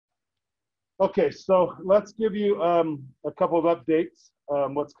Okay, so let's give you a couple of updates.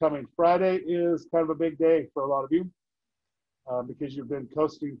 What's coming? Friday is kind of a big day for a lot of you because you've been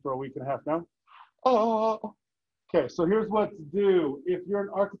coasting for a week and a half now. Oh, okay, so here's what to do. If you're in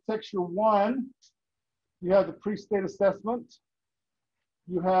Architecture 1, you have the pre-state assessment.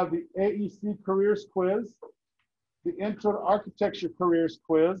 You have the AEC Careers Quiz, the Intro to Architecture Careers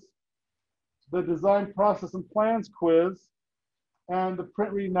Quiz, the Design Process and Plans Quiz, and the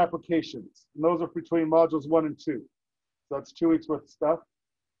Print Reading Applications. And those are between modules 1 and 2. So that's 2 weeks worth of stuff.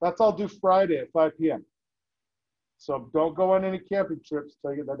 That's all due Friday at 5 p.m. So don't go on any camping trips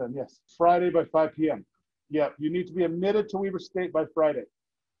until you get that done. Yes, Friday by 5 p.m. Yeah, you need to be admitted to Weber State by Friday.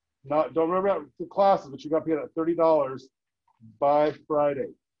 Don't remember the classes, but you got to pay that $30 by Friday.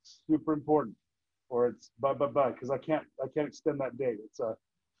 Super important. Or it's because I can't extend that date. It's a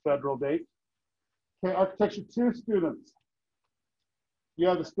federal date. Okay, Architecture 2 students. You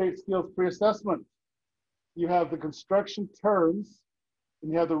have the state skills pre-assessment. You have the construction terms,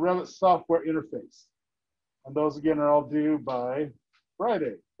 and you have the Revit software interface. And those again are all due by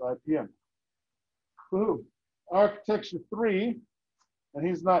Friday, 5 p.m. Woohoo. Architecture 3, and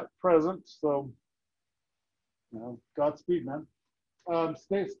he's not present, so Godspeed, man.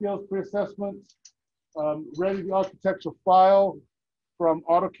 State skills pre-assessment, ready the architectural file from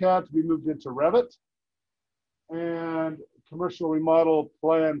AutoCAD to be moved into Revit, and commercial remodel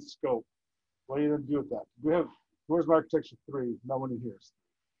plan scope. What are you going to do with that? Where's my Architecture 3? No one in here.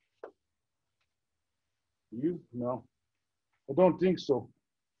 You? No. I don't think so.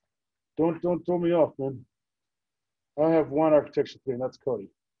 Don't throw me off, man. I have one Architecture 3, and that's Cody.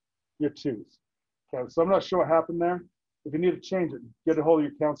 You're 2s. Okay, so I'm not sure what happened there. If you need to change it, get a hold of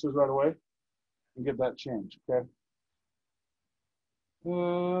your counselors right away and get that changed, okay?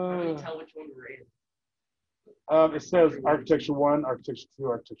 How do you tell which one we're in? It says Architecture 1, Architecture 2,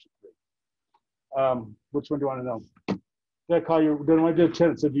 Architecture 3. Which one do you want to know? Did I call you? Then when I did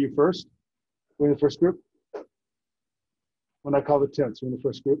attendance, did you first? Were you in the first group? When I called attendance, were you in the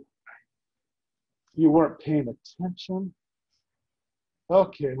first group? You weren't paying attention?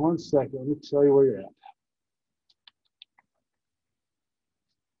 Okay, 1 second. Let me tell you where you're at.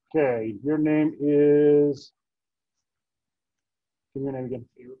 Okay, your name is, give me your name again.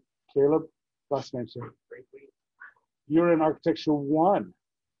 Caleb. Last name, sir. You're in Architecture 1.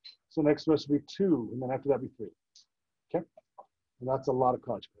 So next to us will be 2, and then after that be 3. Okay? And that's a lot of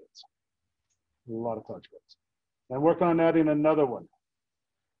college credits. A lot of college credits. And working on adding another one.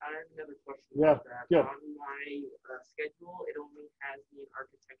 I have another question. Yeah, about that. good. On my schedule, it only has me in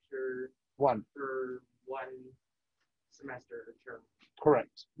Architecture 1. for 1 semester or term.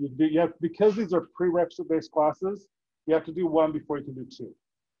 Correct. You have, because these are prerequisite-based classes, you have to do 1 before you can do 2.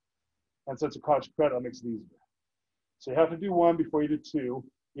 And since it's a college credit, that makes it easier. So you have to do 1 before you do 2.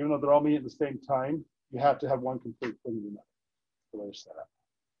 Even though they're all meeting at the same time, you have to have 1 complete before you do another. The way it's set up.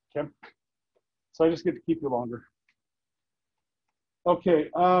 Okay? So I just get to keep you longer. Okay,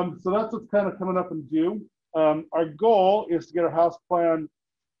 so that's what's kind of coming up and due. Our goal is to get our house plan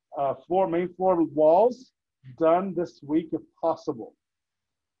main floor walls done this week if possible.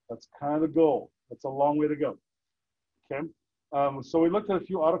 That's kind of the goal. That's a long way to go. Okay, so we looked at a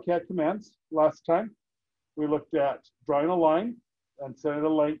few AutoCAD commands last time. We looked at drawing a line and setting a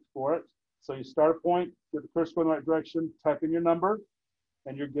length for it. So you start a point, get the cursor going in the right direction, type in your number,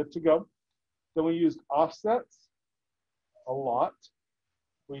 and you're good to go. Then we used offsets a lot.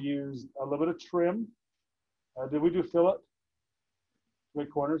 We used a little bit of trim. Did we do fillet? 3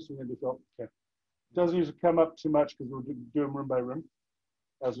 corners, we're gonna do fillet, okay. It doesn't usually come up too much because we're doing room by room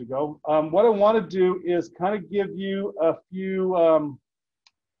as we go. What I wanna do is kind of give you a few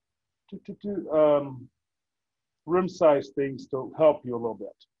room size things to help you a little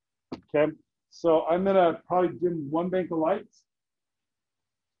bit, okay? So I'm gonna probably dim 1 bank of lights.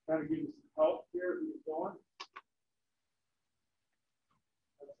 Kind of give you some help here as we get going.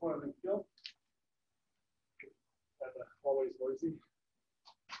 That's one of the kills. Always noisy.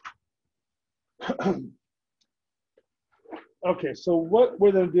 Okay, so what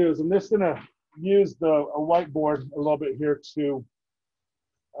we're gonna do is I'm just gonna use a whiteboard a little bit here to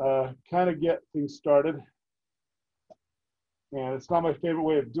kind of get things started. And it's not my favorite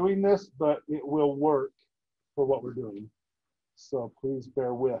way of doing this, but it will work for what we're doing. So please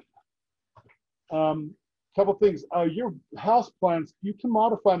bear with. Couple things. Your house plans, you can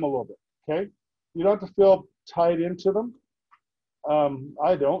modify them a little bit, okay? You don't have to feel tied into them.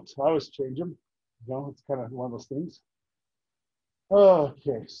 I don't. I always change them. You know, it's kind of one of those things.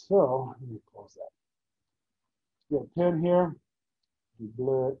 Okay, so let me close that. Get a pen here.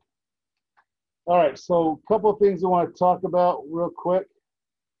 All right, so a couple of things I want to talk about real quick.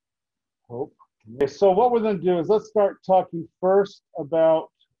 Hope. Okay, so what we're going to do is let's start talking first about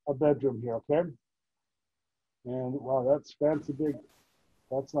a bedroom here, okay? And wow, that's fancy big.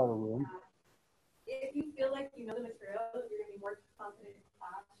 That's not a room. If you feel like you know the material, you're going to be more confident in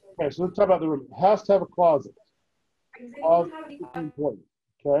class. Okay, so let's talk about the room. It has to have a closet. Closet is Exactly. important,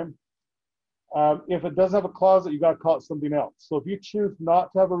 okay? If it doesn't have a closet, you got to call it something else. So if you choose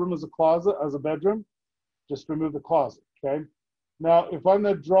not to have a room as a closet, as a bedroom, just remove the closet, okay? Now, if I'm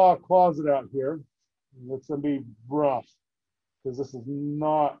going to draw a closet out here, it's going to be rough because this is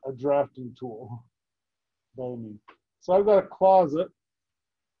not a drafting tool by any means. So I've got a closet,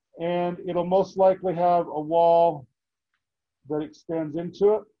 and it'll most likely have a wall that extends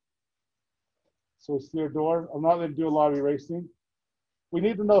into it. So we see our door. I'm not going to do a lot of erasing. We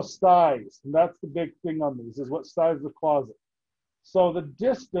need to know size, and that's the big thing on these, is what size of the closet. So the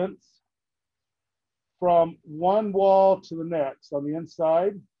distance from one wall to the next on the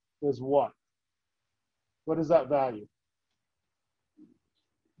inside is what? What is that value?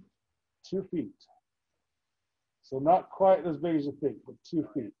 2 feet. So not quite as big as you think, but 2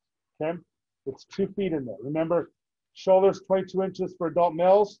 feet, okay? It's 2 feet in there. Remember, shoulders 22 inches for adult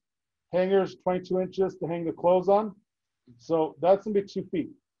males, hangers 22 inches to hang the clothes on. So that's gonna be 2 feet.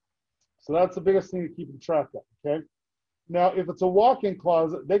 So that's the biggest thing to keep track of, okay? Now, if it's a walk-in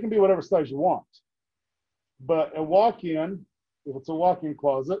closet, they can be whatever size you want. But a walk-in, if it's a walk-in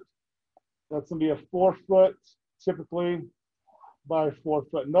closet, that's gonna be a 4 foot, typically by 4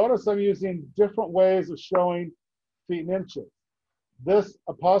 foot. Notice I'm using different ways of showing feet and inches. This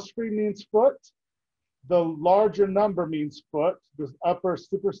apostrophe means foot. The larger number means foot. This upper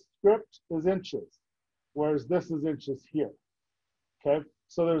superscript is inches, whereas this is inches here, okay?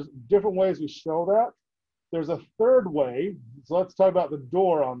 So there's different ways we show that. There's a third way. So let's talk about the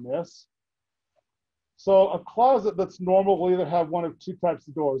door on this. So a closet that's normal will either have one of two types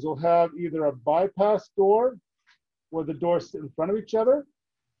of doors. It'll have either a bypass door where the doors sit in front of each other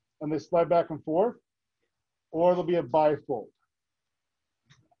and they slide back and forth, or there'll be a bifold.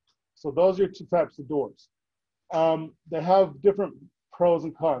 So those are your two types of doors. They have different pros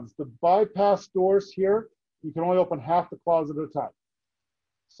and cons. The bypass doors here, you can only open half the closet at a time.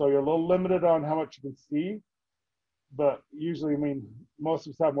 So you're a little limited on how much you can see, but usually, I mean, most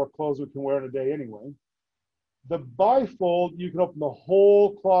of us have more clothes we can wear in a day anyway. The bifold, you can open the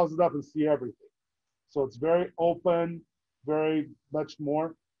whole closet up and see everything. So it's very open, very much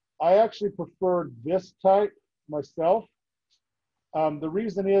more. I actually prefer this type myself. The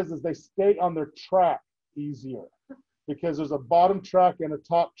reason is they stay on their track easier because there's a bottom track and a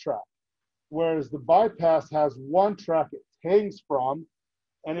top track. Whereas the bypass has one track it hangs from,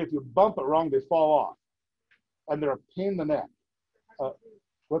 and if you bump it wrong, they fall off. And they're a pain in the neck.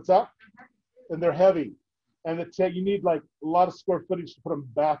 What's that? And they're heavy. And you need like a lot of square footage to put them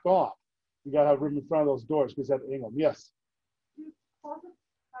back on. You gotta have room in front of those doors because you have to angle them. Yes?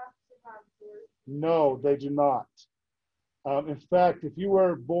 No, they do not. In fact, if you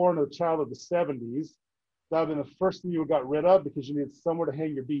were born a child of the 70s, that would have been the first thing you got rid of because you needed somewhere to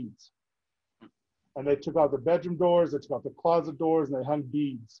hang your beads. And they took out the bedroom doors, they took out the closet doors, and they hung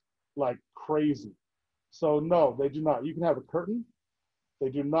beads like crazy. So no, they do not. You can have a curtain. They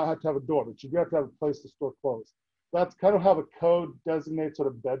do not have to have a door, but you do have to have a place to store clothes. That's kind of how the code designates what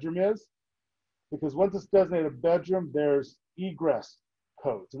a bedroom is. Because once it's designated a bedroom, there's egress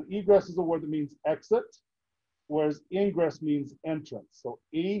codes. And egress is a word that means exit, whereas ingress means entrance. So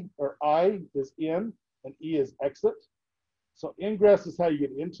E or I is in, and E is exit. So ingress is how you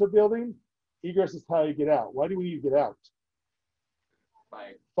get into a building. Egress is how you get out. Why do we need to get out?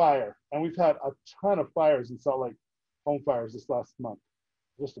 Fire. Fire. And we've had a ton of fires in Salt Lake, home fires this last month.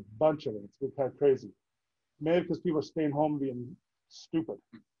 Just a bunch of them. It's been kind of crazy. Maybe because people are staying home being stupid.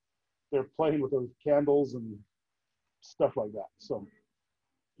 They're playing with those candles and stuff like that. So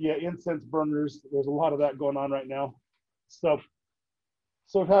yeah, incense burners. There's a lot of that going on right now. So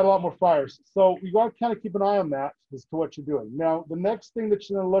we've had a lot more fires. So you got to kind of keep an eye on that as to what you're doing. Now, the next thing that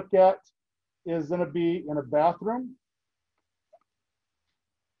you're going to look at is going to be in a bathroom.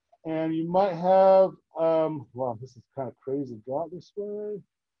 And you might have, wow, this is kind of crazy. Draw it this way.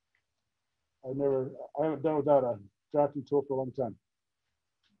 I haven't done without a drafting tool for a long time.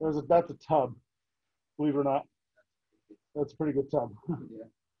 That's a tub, believe it or not. That's a pretty good tub.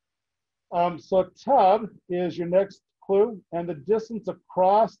 Yeah. So a tub is your next clue, and the distance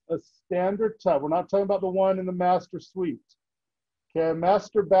across a standard tub. We're not talking about the one in the master suite. Okay, a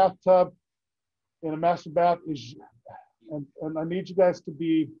master bathtub in a master bath is, and I need you guys to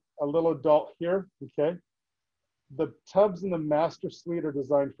be a little adult here, okay? The tubs in the master suite are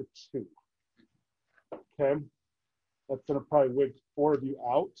designed for 2, okay? That's gonna probably wig 4 of you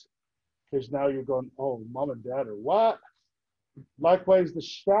out, because now you're going, oh, mom and dad are what? Likewise, the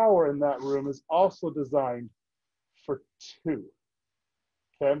shower in that room is also designed for 2.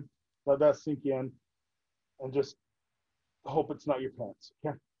 Okay, let that sink in and just hope it's not your pants.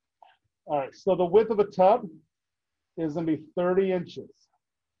 Okay. All right, so the width of a tub is going to be 30 inches.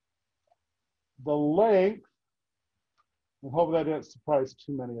 The length, I hope that didn't surprise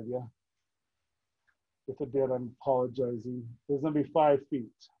too many of you. If it did, I'm apologizing. Is going to be 5 feet.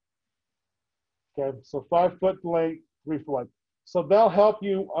 Okay, so 5 foot length, 3 foot wide. So they'll help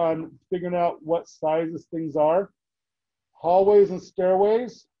you on figuring out what sizes things are. Hallways and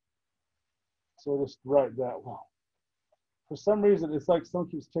stairways. So we'll just write that. Wow. For some reason, it's like someone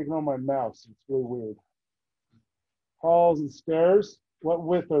keeps taking on my mouse. It's really weird. Halls and stairs. What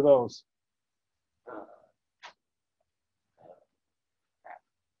width are those?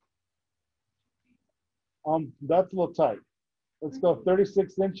 That's a little tight. Let's go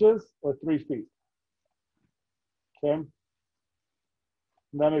 36 inches or 3 feet. Okay.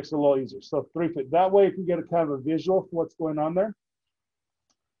 And that makes it a little easier. So 3 feet. That way you can get a kind of a visual for what's going on there.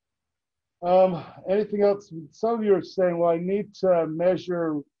 Anything else? Some of you are saying, well, I need to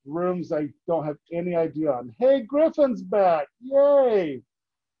measure rooms I don't have any idea on. Hey, Griffin's back. Yay.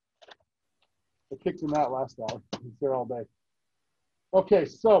 I kicked him out last hour. He's there all day. Okay,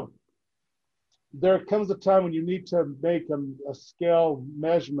 so there comes a time when you need to make a scale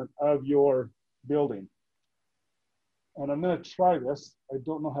measurement of your building. And I'm going to try this. I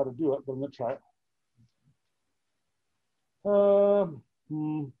don't know how to do it, but I'm going to try it.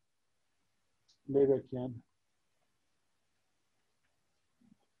 Maybe I can.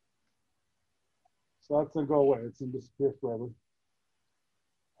 So that's going to go away. It's going to disappear forever.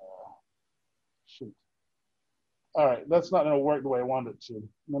 Shoot. All right, that's not going to work the way I want it to.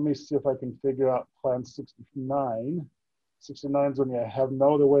 Let me see if I can figure out plan 69. 69 is when you have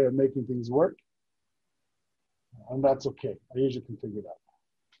no other way of making things work. And that's okay. I usually can figure it out.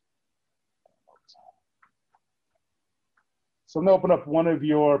 So I'm going to open up one of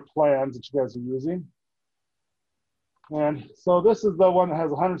your plans that you guys are using. And so this is the one that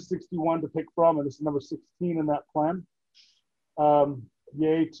has 161 to pick from, and this is number 16 in that plan.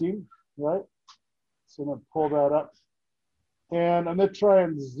 Yay, team, right? So I'm going to pull that up. And I'm going to try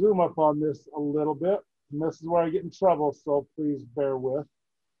and zoom up on this a little bit. And this is where I get in trouble, so please bear with.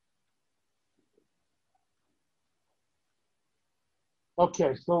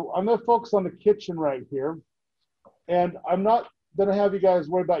 Okay, so I'm going to focus on the kitchen right here. And I'm not going to have you guys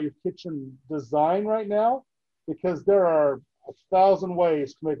worry about your kitchen design right now, because there are 1,000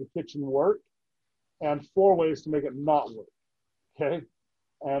 ways to make a kitchen work and 4 ways to make it not work, okay?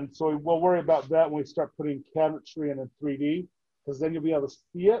 And so we'll worry about that when we start putting cabinetry in 3D, because then you'll be able to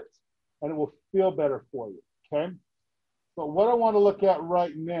see it and it will feel better for you, okay? But what I want to look at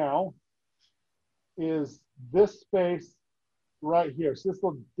right now is this space right here.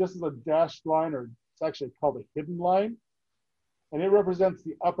 So this is a dashed line, or it's actually called a hidden line. And it represents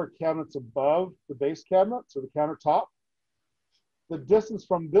the upper cabinets above the base cabinets or the countertop. The distance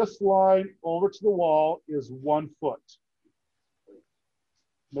from this line over to the wall is 1 foot.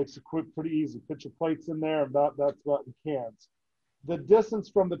 Makes it quick, pretty easy. Put your plates in there, and that's what in cans. The distance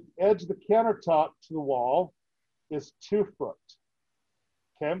from the edge of the countertop to the wall is 2 foot.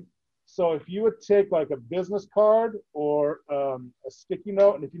 Okay? So if you would take like a business card or a sticky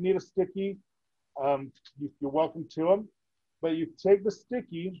note, and if you need a sticky, you're welcome to them. But you take the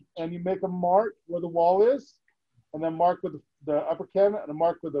sticky and you make a mark where the wall is, and then mark with the upper cabinet and a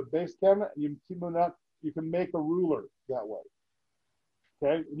mark with the base cabinet, and you keep moving up. You can make a ruler that way.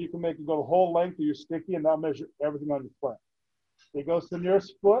 Okay, and you can make it go the whole length of your sticky, and that'll measure everything on your plan. It goes to the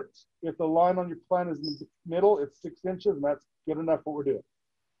nearest foot. If the line on your plan is in the middle, it's 6 inches, and that's good enough what we're doing.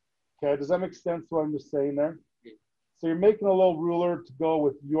 Okay, does that make sense what I'm just saying there? So you're making a little ruler to go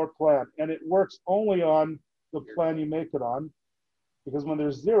with your plan, and it works only on the plan you make it on, because when they're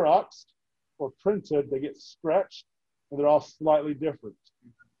Xeroxed or printed, they get stretched and they're all slightly different.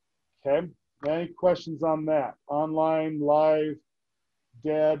 Okay, any questions on that? Online, live,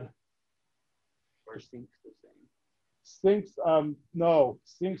 dead? Or sinks the same? Sinks, no,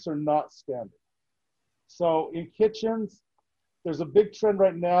 sinks are not standard. So in kitchens, there's a big trend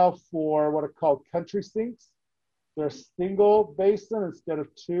right now for what are called country sinks. They're single basin instead of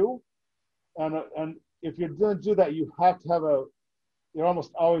 2. And if you're going to do that, you have to have you're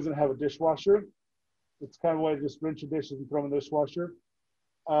almost always going to have a dishwasher. It's kind of a way to just rinse your dishes and throw them in the dishwasher.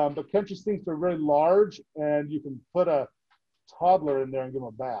 But country sinks are very large, and you can put a toddler in there and give them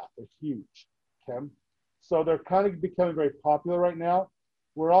a bath. They're huge, okay? So they're kind of becoming very popular right now.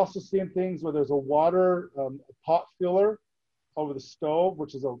 We're also seeing things where there's a water pot filler, over the stove,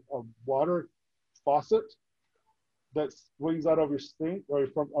 which is a water faucet that swings out over your sink or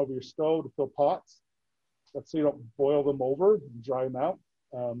from over your stove to fill pots. That's so you don't boil them over and dry them out.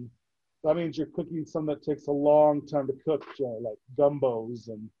 That means you're cooking something that takes a long time to cook, like gumbos,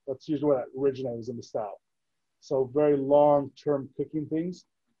 and that's usually where that originates in the South. So very long-term cooking things.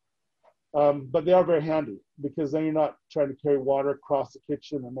 But they are very handy because then you're not trying to carry water across the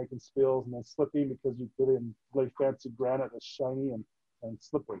kitchen and making spills and then slipping because you put in really fancy granite that's shiny and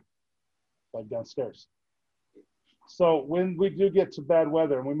slippery, like downstairs. So when we do get to bad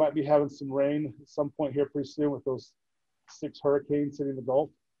weather, and we might be having some rain at some point here pretty soon with those 6 hurricanes hitting the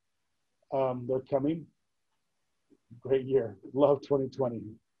Gulf, they're coming. Great year. Love 2020.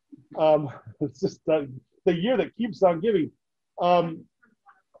 It's just the year that keeps on giving.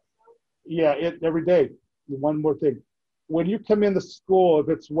 Yeah, every day. One more thing. When you come into school, if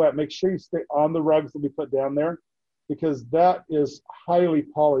it's wet, make sure you stay on the rugs that we put down there because that is highly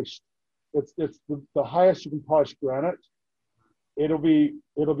polished. It's the highest you can polish granite. It'll be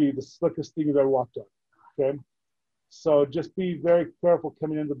the slickest thing you've ever walked on. Okay. So just be very careful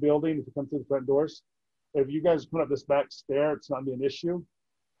coming into the building if you come through the front doors. If you guys put up this back stair, it's not gonna be an issue.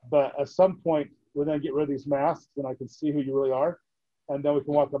 But at some point, we're gonna get rid of these masks and I can see who you really are. And then we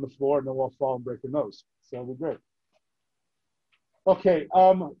can walk on the floor and then we'll fall and break your nose. So it'll be great. Okay,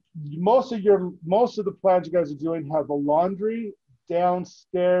 most of the plans you guys are doing have the laundry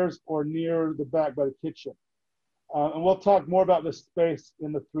downstairs or near the back by the kitchen. And we'll talk more about this space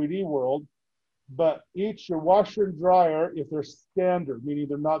in the 3D world. But your washer and dryer, if they're standard, meaning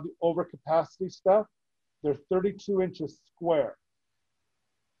they're not the overcapacity stuff, they're 32 inches square,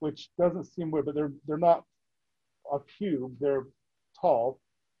 which doesn't seem weird, but they're not a cube, they're tall.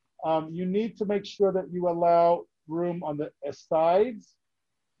 You need to make sure that you allow room on the sides,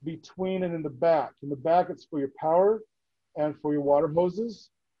 between and in the back. In the back, it's for your power and for your water hoses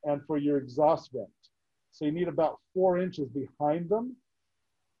and for your exhaust vent. So you need about 4 inches behind them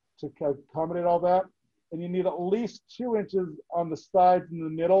to accommodate all that. And you need at least 2 inches on the sides and in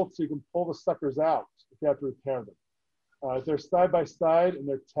the middle so you can pull the suckers out if you have to repair them. If they're side by side and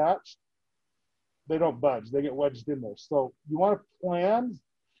they're attached, they don't budge. They get wedged in there. So you want to plan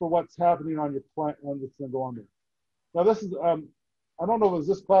for what's happening on your plan that's going to go on there. Now this is, I don't know if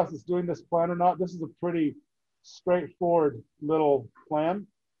this class is doing this plan or not. This is a pretty straightforward little plan.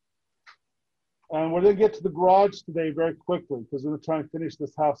 And we're going to get to the garage today very quickly because we're going to try and finish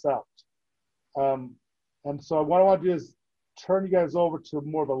this house out. And so what I want to do is turn you guys over to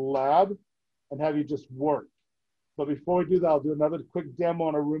more of a lab and have you just work. But before we do that, I'll do another quick demo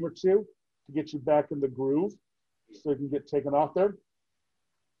on a room or two to get you back in the groove so you can get taken off there.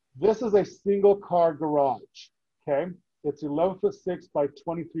 This is a single car garage, okay? It's 11'6" by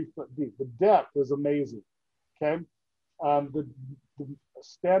 23 foot deep. The depth is amazing, okay? The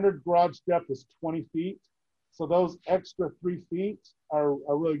standard garage depth is 20 feet. So those extra 3 feet are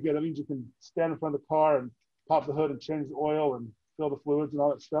really good. That means you can stand in front of the car and pop the hood and change the oil and fill the fluids and all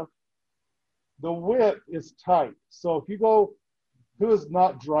that stuff. The width is tight. So if you go, who is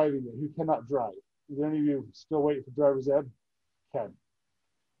not driving it? Who cannot drive? Is any of you still waiting for driver's ed? Okay.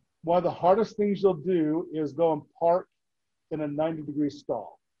 One of the hardest things you'll do is go and park in a 90-degree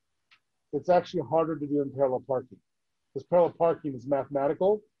stall. It's actually harder to do in parallel parking because parallel parking is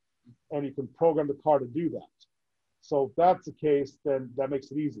mathematical and you can program the car to do that. So if that's the case, then that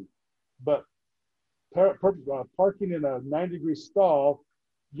makes it easy. But parking in a 90-degree stall,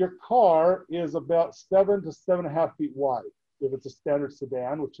 your car is about 7 to 7.5 feet wide if it's a standard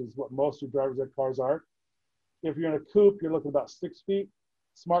sedan, which is what most of your driver's ed cars are. If you're in a coupe, you're looking about 6 feet.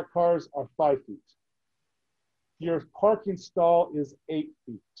 Smart cars are 5 feet. Your parking stall is 8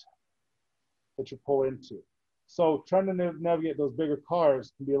 feet that you pull into. So trying to navigate those bigger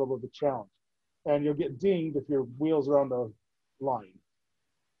cars can be a little bit of a challenge. And you'll get dinged if your wheels are on the line.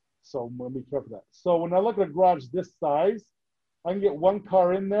 So we'll be careful of that. So when I look at a garage this size, I can get one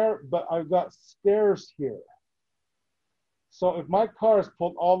car in there, but I've got stairs here. So if my car is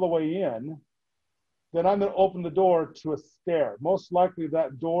pulled all the way in, then I'm going to open the door to a stair. Most likely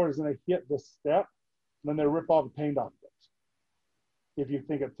that door is going to hit the step, and then they rip all the paint off it. If you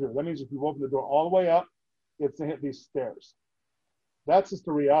think it through. That means if you open the door all the way up, it's going to hit these stairs. That's just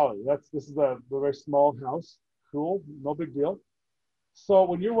the reality. This is a very small house. Cool, no big deal. So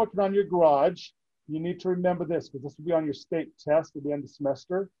when you're working on your garage, you need to remember this because this will be on your state test at the end of the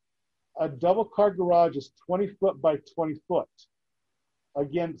semester. A double car garage is 20 foot by 20 foot.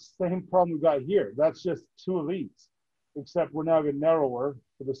 Again, same problem we got here. That's just 2 of these, except we're now getting narrower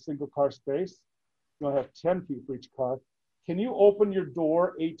for the single car space. You only have 10 feet for each car. Can you open your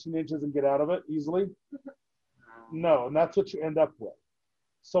door 18 inches and get out of it easily? No, and that's what you end up with.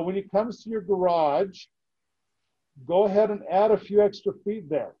 So when it comes to your garage, go ahead and add a few extra feet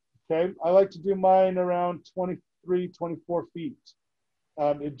there, okay? I like to do mine around 23, 24 feet.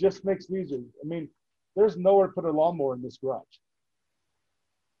 It just makes it easier. I mean, there's nowhere to put a lawnmower in this garage.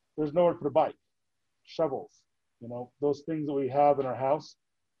 There's nowhere to put a bike, shovels, you know, those things that we have in our house.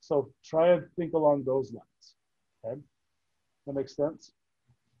 So try and think along those lines, okay? That makes sense?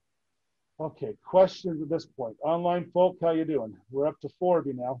 Okay, questions at this point. Online folk, how you doing? We're up to 4 of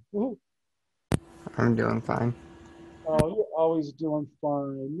you now. Woo-hoo. I'm doing fine. Oh, you're always doing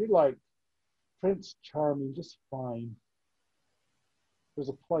fine. You're like Prince Charming, just fine. There's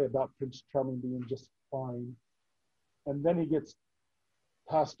a play about Prince Charming being just fine. And then he gets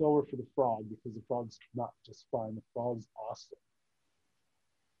passed over for the frog because the frog's not just fine. The frog's awesome.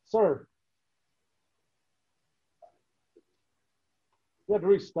 Sir. You have to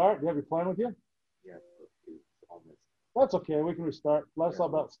restart. Do you have your plan with you? Yeah. That's okay. We can restart. Let's all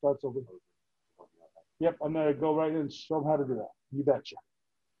about starts over. Yep, I'm going to go right in and show them how to do that. You betcha.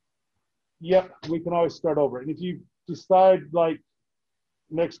 Yep, we can always start over. And if you decide, like,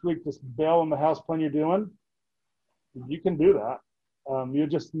 next week to bail on the house plan you're doing, you can do that. You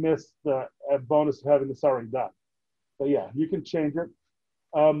just miss the bonus of having this already done. But yeah, you can change it.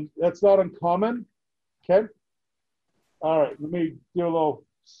 That's not uncommon. Okay. All right, let me do a little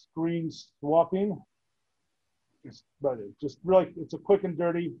screen swapping. Just really, it's a quick and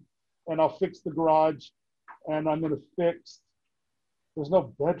dirty, and I'll fix the garage, and I'm going to fix, there's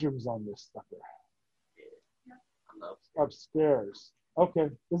no bedrooms on this sucker. Upstairs. Okay,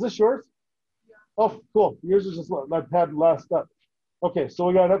 is this yours? Yeah. Oh, cool. Yours is just I've had last up. Okay, so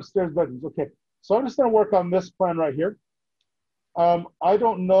we got upstairs bedrooms. Okay, so I'm just going to work on this plan right here. I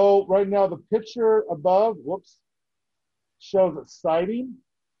don't know right now. The picture above, whoops, shows it siding.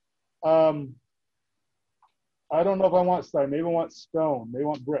 I don't know if I want siding. Maybe I want stone. Maybe I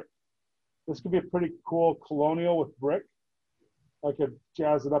want brick. This could be a pretty cool colonial with brick. I could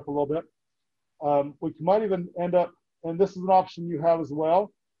jazz it up a little bit. We might even end up, and this is an option you have as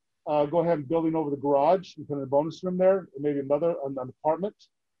well. Go ahead and building over the garage and put in a bonus room there, and maybe an apartment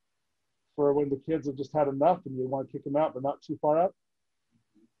for when the kids have just had enough and you want to kick them out, but not too far out.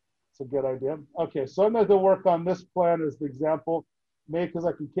 It's a good idea. Okay, so I'm going to work on this plan as the example, maybe because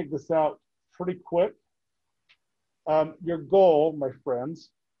I can kick this out pretty quick. Your goal, my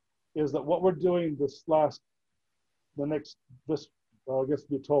friends, is that what we're doing I guess to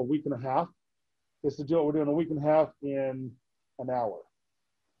be told week and a half, is to do what we're doing a week and a half in an hour,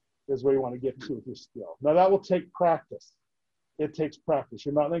 is where you want to get to with your skill. Now that will take practice. It takes practice.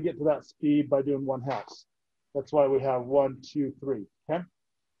 You're not going to get to that speed by doing one house. That's why we have 1, 2, 3, okay?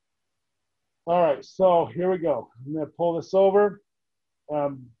 All right, so here we go. I'm going to pull this over,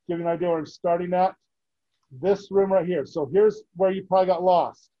 give you an idea where I'm starting at. This room right here. So here's where you probably got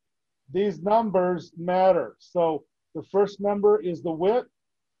lost. These numbers matter. So the first number is the width.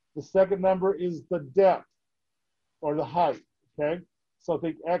 The second number is the depth or the height, okay? So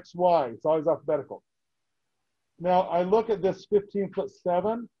think X, Y. It's always alphabetical. Now, I look at this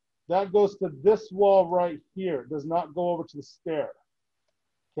 15'7". That goes to this wall right here. It does not go over to the stair.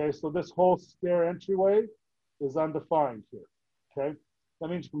 Okay, so this whole stair entryway is undefined here. Okay, that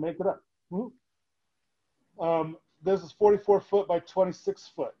means you can make it up. This is 44 foot by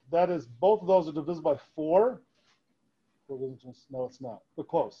 26 foot. That is, both of those are divisible by 4. No, it's not. But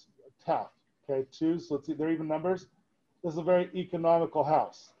close. Half. Okay, 2. So let's see, they're even numbers. This is a very economical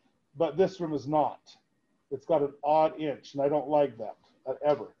house, but this room is not. It's got an odd inch, and I don't like that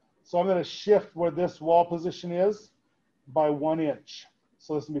ever. So I'm going to shift where this wall position is by 1 inch.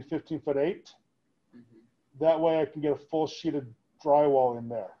 So this will be 15'8". That way I can get a full sheet of drywall in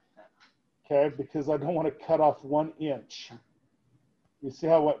there. Okay, because I don't want to cut off 1 inch. You see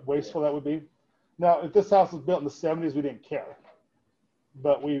how wasteful that would be? Now, if this house was built in the 70s, we didn't care.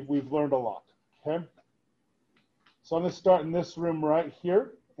 But we've learned a lot, okay? So I'm going to start in this room right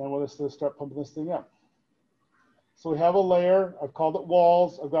here, and we'll just start pumping this thing up. So we have a layer. I've called it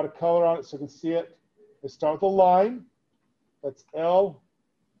walls. I've got a color on it so you can see it. I start with a line. That's L,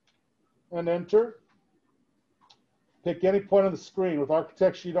 and enter. Pick any point on the screen. With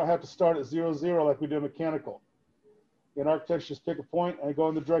architecture, you don't have to start at 0, 0 like we do in mechanical. In architecture, just pick a point and go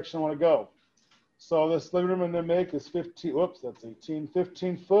in the direction I want to go. So this living room I'm going to make is 15, whoops, that's 18,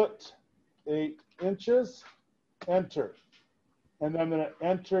 15 foot, 8 inches, enter. And then I'm going to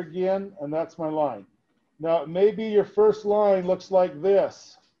enter again, and that's my line. Now, maybe your first line looks like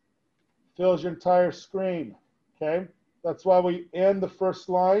this, fills your entire screen, okay? That's why we end the first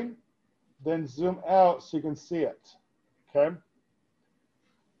line, then zoom out so you can see it, okay?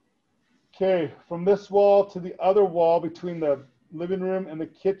 Okay, from this wall to the other wall between the living room and the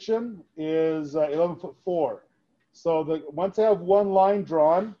kitchen is 11'4". So once I have one line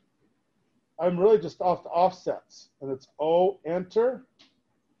drawn, I'm really just off the offsets. And it's O, enter.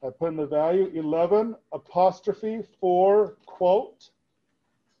 I put in the value 11 apostrophe 4 quote.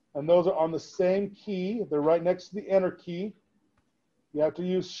 And those are on the same key. They're right next to the enter key. You have to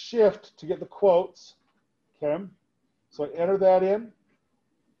use shift to get the quotes. Okay, so I enter that in.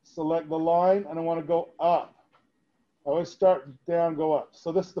 Select the line, and I want to go up. I always start down, go up.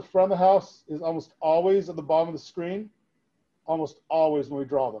 So this is the front of the house, is almost always at the bottom of the screen, almost always when we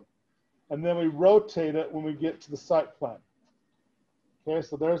draw them. And then we rotate it when we get to the site plan. Okay,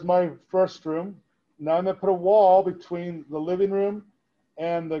 so there's my first room. Now I'm going to put a wall between the living room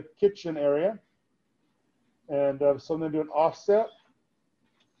and the kitchen area. And so I'm going to do an offset.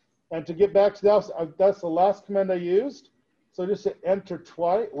 And to get back to the house, that's the last command I used. So just hit enter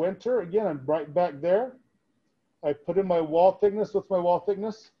twice, enter. Again, I'm right back there. I put in my wall thickness. What's my wall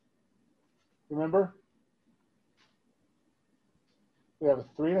thickness? Remember? We have a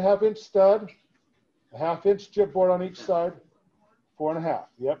 3.5 inch stud, a 1/2 inch chipboard on each side, 4.5.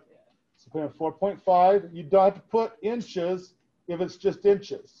 Yep. So put in 4.5. You don't have to put inches if it's just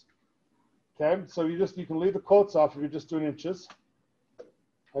inches. Okay. So you can leave the quotes off if you're just doing inches.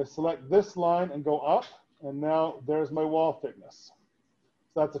 I select this line and go up. And now there's my wall thickness.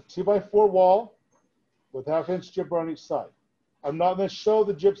 So that's a 2x4 wall with 1/2 inch chipboard on each side. I'm not going to show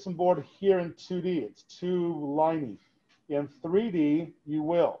the gypsum board here in 2D. It's too liney. In 3D, you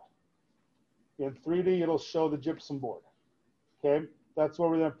will. In 3D, it'll show the gypsum board. Okay, that's where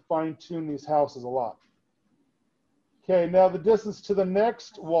we're going to fine tune these houses a lot. Okay, now the distance to the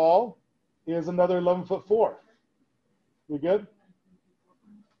next wall is another 11'4". We good?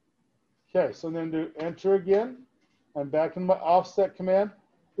 Okay, so then do enter again. I'm back in my offset command.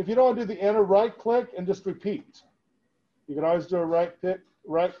 If you don't want to do the enter, right click and just repeat. You can always do a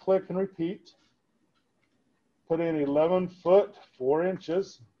right click and repeat. Put in 11 foot 4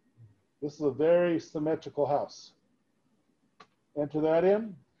 inches. This is a very symmetrical house. Enter that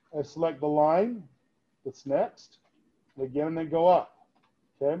in. I select the line that's next. And again, and then go up.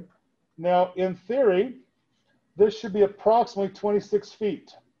 Okay. Now, in theory, this should be approximately 26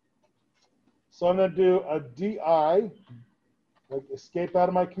 feet. So I'm going to do a DI, like escape out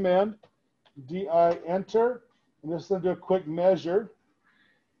of my command, DI enter, and this is going to do a quick measure.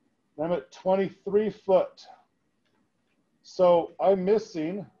 I'm at 23 foot. So I'm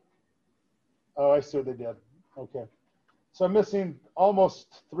missing, oh, I see what they did. Okay. So I'm missing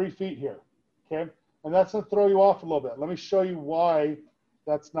almost 3 feet here. Okay. And that's going to throw you off a little bit. Let me show you why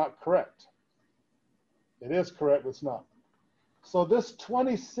that's not correct. It is correct, but it's not. So this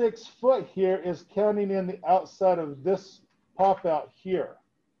 26 foot here is counting in the outside of this pop out here,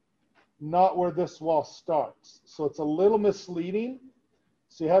 not where this wall starts. So it's a little misleading.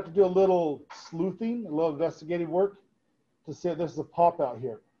 So you have to do a little sleuthing, a little investigative work to see if this is a pop out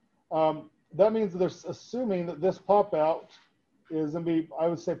here. That means that they're assuming that this pop out is going to be, I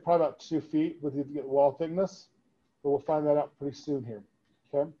would say, probably about 2 feet with you to get wall thickness, but we'll find that out pretty soon here.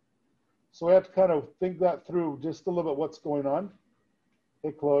 Okay. So we have to kind of think that through just a little bit what's going on.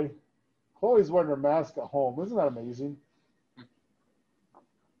 Hey, Chloe. Chloe's wearing her mask at home. Isn't that amazing?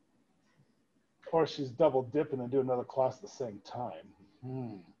 Or she's double dipping and doing another class at the same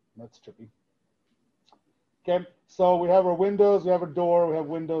time. That's trippy. Okay, so we have our windows, we have a door, we have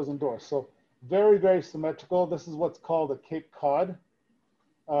windows and doors. So very, very symmetrical. This is what's called a Cape Cod.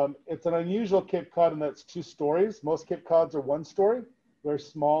 It's an unusual Cape Cod in that it's 2 stories. Most Cape Cods are 1 story. Very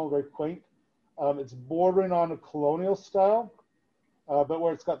small, very quaint. It's bordering on a colonial style, but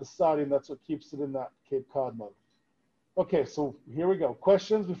where it's got the siding, that's what keeps it in that Cape Cod mode. Okay, so here we go.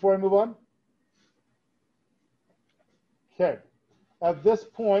 Questions before I move on? Okay, at this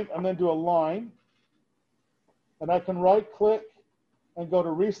point, I'm going to do a line, and I can right click and go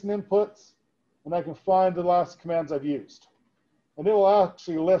to recent inputs, and I can find the last commands I've used. And it will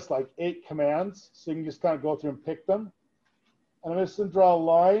actually list like 8 commands, so you can just kind of go through and pick them. And I'm just going to draw a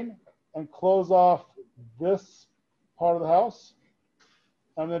line and close off this part of the house.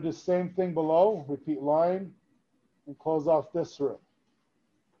 I'm going to do the same thing below, repeat line, and close off this room.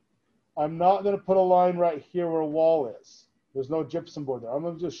 I'm not going to put a line right here where a wall is. There's no gypsum board there. I'm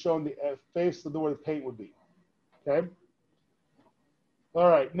going to just show the face of where the paint would be. Okay? All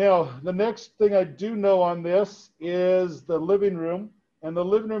right. Now, the next thing I do know on this is the living room. And the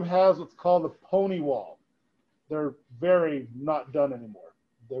living room has what's called a pony wall. They're very not done anymore.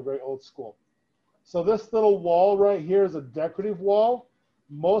 They're very old school. So this little wall right here is a decorative wall.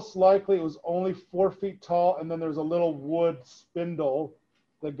 Most likely it was only 4 feet tall, and then there's a little wood spindle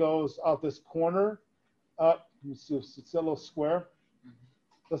that goes out this corner up. You see it's a little square.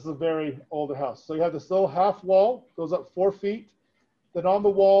 This is a very older house. So you have this little half wall, goes up 4 feet. Then on the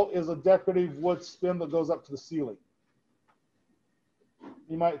wall is a decorative wood spin that goes up to the ceiling.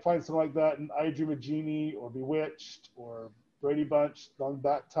 You might find something like that in I Dream a Genie or Bewitched or Brady Bunch on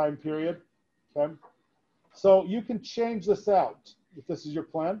that time period. Okay. So you can change this out if this is your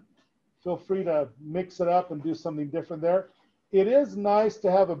plan. Feel free to mix it up and do something different there. It is nice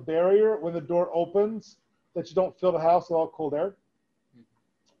to have a barrier when the door opens that you don't fill the house with all cold air.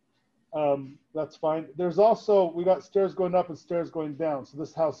 That's fine. There's also, we got stairs going up and stairs going down. So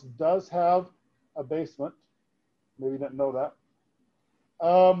this house does have a basement. Maybe you didn't know that.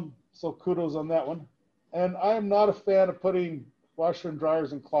 So kudos on that one. And I am not a fan of putting washer and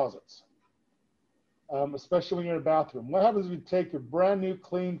dryers in closets, especially when you're in a bathroom. What happens if you take your brand new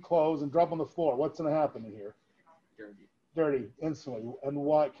clean clothes and drop them on the floor? What's going to happen in here? Dirty instantly. And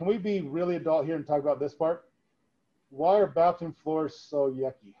why? Can we be really adult here and talk about this part? Why are bathroom floors so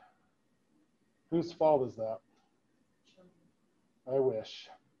yucky? Whose fault is that? I wish.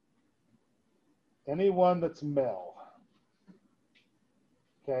 Anyone that's male.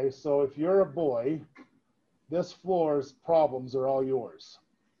 Okay, so if you're a boy, this floor's problems are all yours.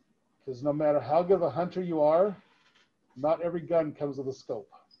 Because no matter how good of a hunter you are, not every gun comes with a scope.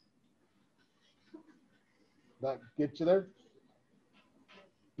 That get you there?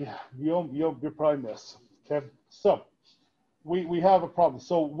 Yeah, you'll probably miss. Okay, so we have a problem.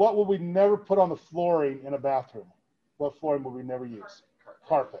 So what will we never put on the flooring in a bathroom? What flooring will we never use?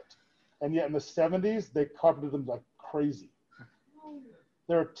 Carpet. And yet in the 70s, they carpeted them like crazy.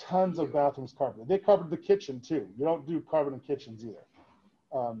 There are tons of bathrooms carpeted. They carpeted the kitchen too. You don't do carpet in kitchens either.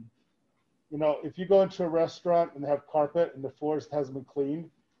 You know, if you go into a restaurant and they have carpet and the floors hasn't been cleaned,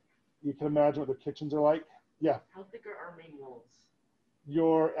 you can imagine what the kitchens are like. Yeah. How thick are our main walls?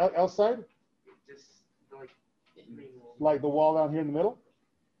 Your outside? Just like main walls. Like the wall down here in the middle?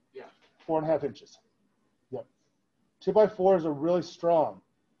 Yeah. 4.5 inches. Yep. 2x4s are really strong.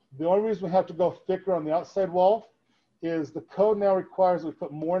 The only reason we have to go thicker on the outside wall is the code now requires we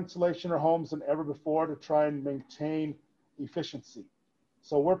put more insulation in our homes than ever before to try and maintain efficiency.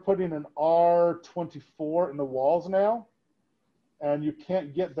 So we're putting an R24 in the walls now, and you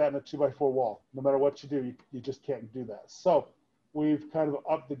can't get that in a 2x4 wall. No matter what you do, you just can't do that. So we've kind of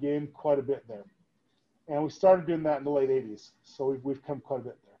upped the game quite a bit there. And we started doing that in the late 80s. So we've come quite a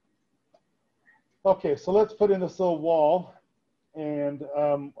bit there. Okay, so let's put in this little wall. And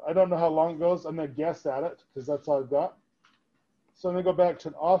I don't know how long it goes. I'm going to guess at it because that's all I've got. So I'm going to go back to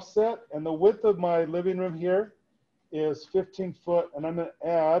an offset. And the width of my living room here is 15 foot. And I'm going to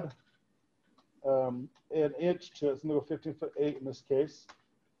add an inch to it. So I'm going to go 15 foot 8 in this case.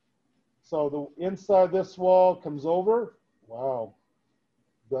 So the inside this wall comes over. Wow.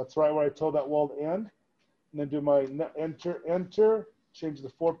 That's right where I told that wall to end. And then do my enter, change the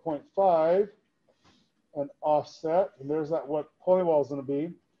 4.5. And offset, and there's that what pony wall is going to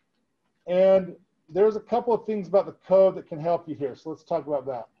be. And there's a couple of things about the code that can help you here. So let's talk about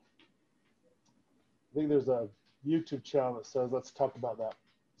that. I think there's a YouTube channel that says, let's talk about that.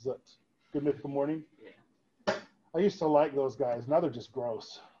 Is that Good Mythical Morning? Yeah. I used to like those guys. Now they're just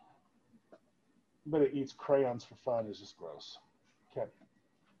gross. Anybody that eats crayons for fun is just gross. Okay.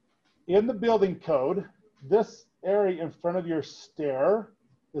 In the building code, this area in front of your stair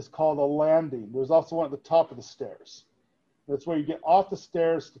is called a landing. There's also one at the top of the stairs. That's where you get off the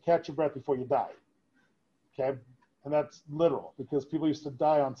stairs to catch your breath before you die. Okay? And that's literal because people used to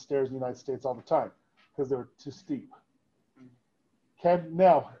die on stairs in the United States all the time because they were too steep. Okay?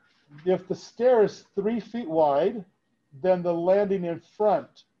 Now, if the stair is 3 feet wide, then the landing in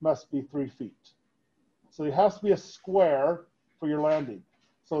front must be 3 feet. So it has to be a square for your landing.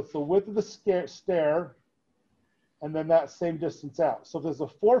 So it's the width of the stair and then that same distance out. So if there's a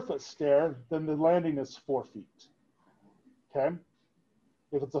 4-foot stair, then the landing is 4 feet. Okay?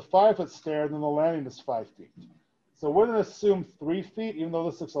 If it's a 5-foot stair, then the landing is 5 feet. So we're going to assume 3 feet, even though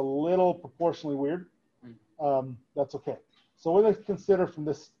this looks a little proportionally weird. That's okay. So we're going to consider from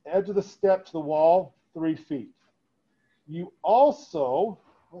this edge of the step to the wall, 3 feet. You also,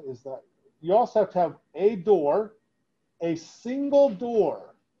 what is that? You also have to have a door, a single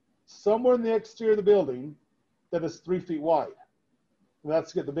door, somewhere in the exterior of the building that is 3 feet wide. And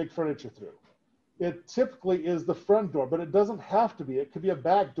that's to get the big furniture through. It typically is the front door, but it doesn't have to be. It could be a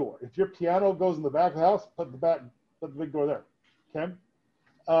back door. If your piano goes in the back of the house, put the big door there. Okay?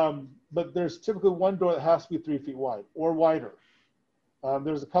 But there's typically one door that has to be 3 feet wide or wider.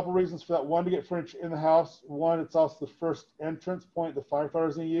 There's a couple reasons for that. One, to get furniture in the house. One, it's also the first entrance point the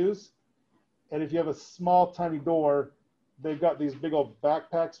firefighters are going to use. And if you have a small, tiny door, they've got these big old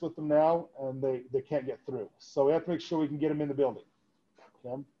backpacks with them now, and they can't get through. So we have to make sure we can get them in the building.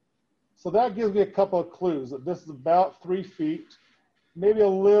 Okay? So that gives me a couple of clues that this is about 3 feet, maybe a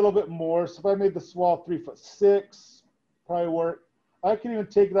little bit more. So if I made this wall 3'6", probably work. I can even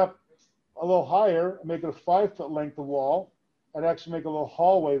take it up a little higher and make it a 5 foot length of wall and actually make a little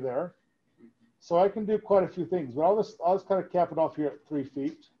hallway there. So I can do quite a few things, but I'll just kind of cap it off here at 3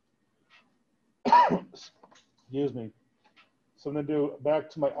 feet. Excuse me. So I'm going to do back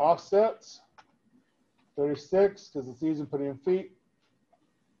to my offsets, 36, because it's easy putting in feet.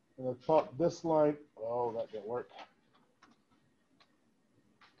 And I'll pop this line. Oh, that didn't work.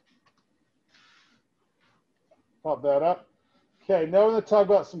 Pop that up. Okay, now we're going to talk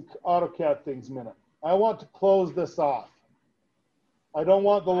about some AutoCAD things a minute. I want to close this off. I don't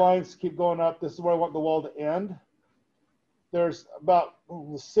want the lines to keep going up. This is where I want the wall to end. There's about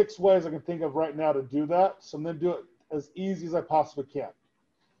 6 ways I can think of right now to do that. So I'm going to do it as easy as I possibly can.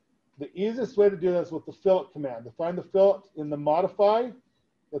 The easiest way to do this is with the fillet command. To find the fillet in the modify,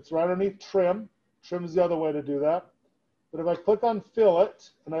 it's right underneath trim. Trim is the other way to do that. But if I click on fillet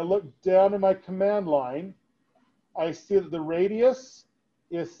and I look down in my command line, I see that the radius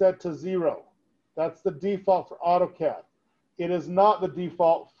is set to 0. That's the default for AutoCAD. It is not the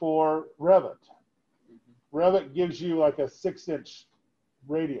default for Revit. Revit gives you like a 6-inch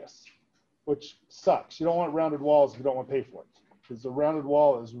radius, which sucks. You don't want rounded walls if you don't want to pay for it, because the rounded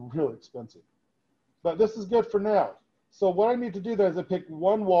wall is really expensive. But this is good for now. So what I need to do there is I pick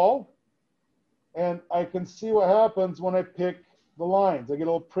one wall, and I can see what happens when I pick the lines. I get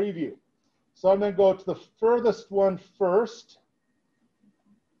a little preview. So I'm going to go to the furthest one first,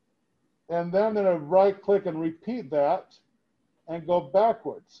 and then I'm going to right-click and repeat that and go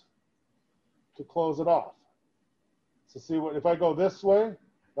backwards to close it off. So see what, if I go this way,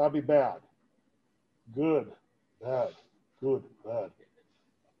 that'd be bad. Good, bad, good, bad.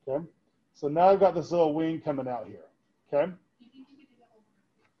 Okay. So now I've got this little wing coming out here. Okay.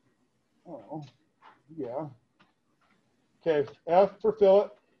 Oh, yeah. Okay, F for fillet.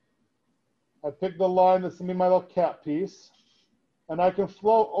 I pick the line that's going to be my little cap piece, and I can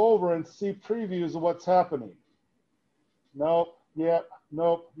flow over and see previews of what's happening. Nope, yep,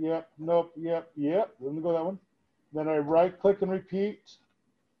 nope, yep, nope, yep, yep. Let me go that one. Then I right-click and repeat,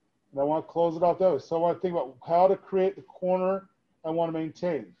 and I want to close it off that way. So I want to think about how to create the corner I want to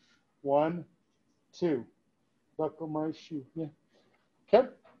maintain. 1, 2. Buckle my shoe. Yeah. Okay.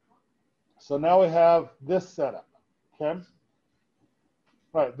 So now we have this setup. Okay.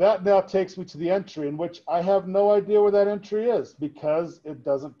 All right. That now takes me to the entry, in which I have no idea where that entry is because it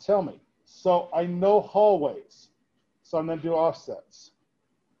doesn't tell me. So I know hallways. So I'm going to do offsets.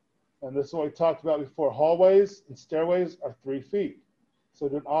 And this is what we talked about before. Hallways and stairways are 3 feet. So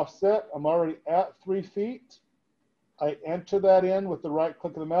do an offset. I'm already at 3 feet. I enter that in with the right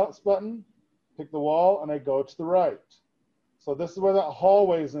click of the mouse button, pick the wall, and I go to the right. So this is where that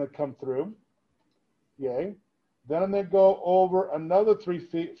hallway is going to come through. Yay. Then I'm going to go over another 3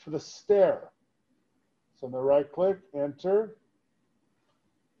 feet for the stair. So I'm going to right click, enter.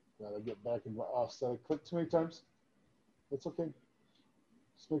 Gotta get back in my offset. I clicked too many times. That's okay.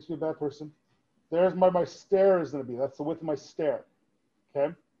 Just makes me a bad person. There's where my stair is going to be. That's the width of my stair.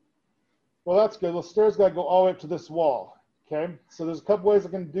 Okay. Well, that's good. The stair's got to go all the way up to this wall. Okay. So there's a couple ways I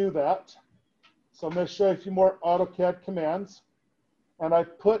can do that. So I'm going to show you a few more AutoCAD commands. And I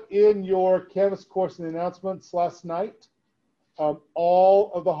put in your Canvas course in the announcements last night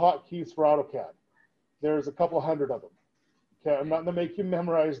all of the hotkeys for AutoCAD. There's a couple hundred of them. Okay. I'm not going to make you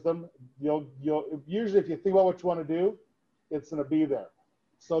memorize them. Usually if you think about what you want to do, it's going to be there.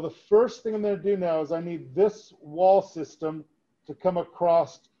 So the first thing I'm going to do now is I need this wall system to come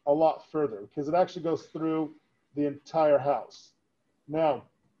across a lot further because it actually goes through the entire house. Now,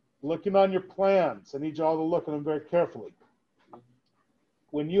 looking on your plans, I need you all to look at them very carefully.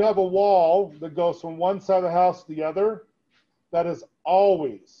 When you have a wall that goes from one side of the house to the other, that is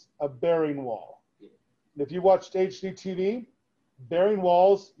always a bearing wall. And if you watched HDTV, bearing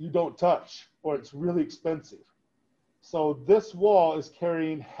walls you don't touch or it's really expensive. So this wall is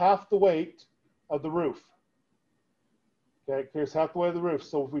carrying half the weight of the roof. Okay, it carries half the weight of the roof.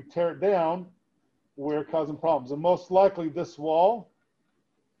 So if we tear it down, we're causing problems. And most likely this wall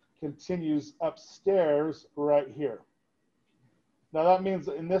continues upstairs right here. Now that means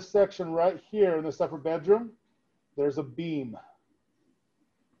that in this section right here in this upper bedroom, there's a beam.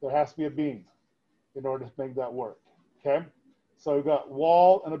 There has to be a beam in order to make that work. Okay, so we've got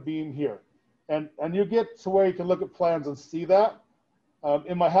wall and a beam here. And you get to where you can look at plans and see that.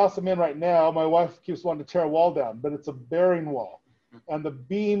 In my house I'm in right now, my wife keeps wanting to tear a wall down, but it's a bearing wall. And the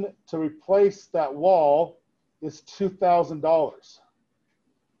beam to replace that wall is $2,000.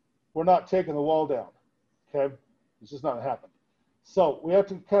 We're not taking the wall down, okay? It's just not gonna happen. So we have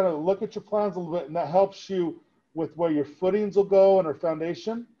to kind of look at your plans a little bit, and that helps you with where your footings will go and our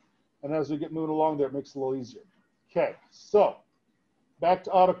foundation. And as we get moving along there, it makes it a little easier. Okay, so back to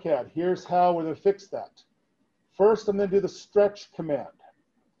AutoCAD. Here's how we're gonna fix that. First, I'm gonna do the stretch command.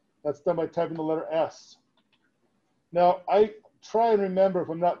 That's done by typing the letter S. Now, I try and remember, if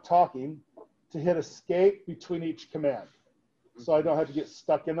I'm not talking, to hit escape between each command, so I don't have to get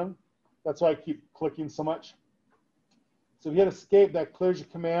stuck in them. That's why I keep clicking so much. So if you hit escape, that clears your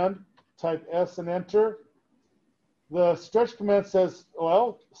command. Type S and enter. The stretch command says,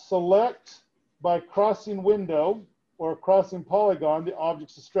 well, select by crossing window or crossing polygon the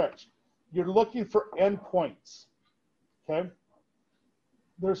objects to stretch. You're looking for endpoints, okay?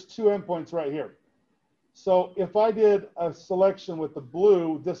 There's 2 endpoints right here. So if I did a selection with the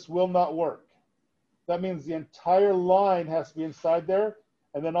blue, this will not work. That means the entire line has to be inside there,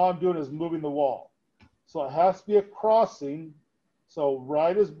 and then all I'm doing is moving the wall. So it has to be a crossing. So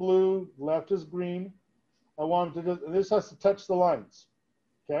right is blue, left is green. I want it to just, this has to touch the lines,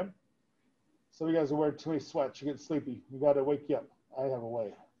 okay? Some of you guys are wearing too many sweats, you're getting sleepy. You gotta wake you up. I have a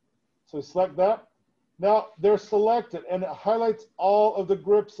way. So we select that. Now they're selected, and it highlights all of the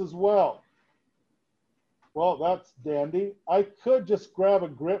grips as well. Well, that's dandy. I could just grab a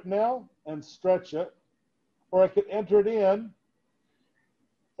grip now and stretch it, or I could enter it in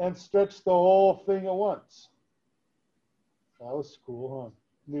and stretch the whole thing at once. That was cool, huh?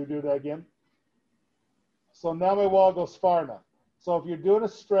 Can you do that again? So now my wall goes far enough. So if you're doing a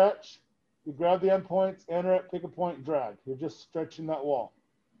stretch, you grab the endpoints, enter it, pick a point, and drag. You're just stretching that wall.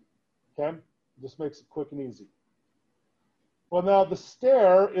 Okay? It just makes it quick and easy. Well, now the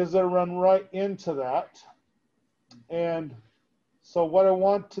stair is going to run right into that. And so what I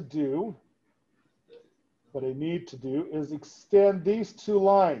want to do, what I need to do, is extend these 2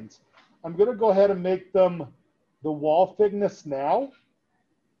 lines. I'm going to go ahead and make them the wall thickness now,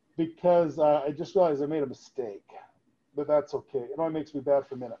 because I just realized I made a mistake, but that's okay. It only makes me bad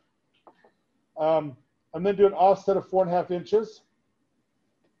for a minute. I'm going to do an offset of 4.5 inches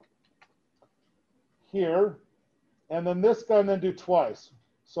here, and then this guy I'm going to do twice.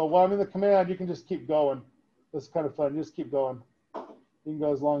 So while I'm in the command, you can just keep going. This is kind of fun. You just keep going. You can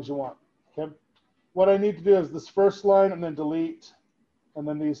go as long as you want. Okay. What I need to do is this first line and then delete, and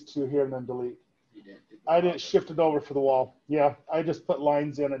then these 2 here and then delete. I didn't shift it over for the wall. Yeah, I just put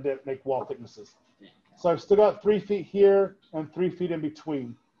lines in and didn't make wall thicknesses. So I've still got 3 feet here and 3 feet in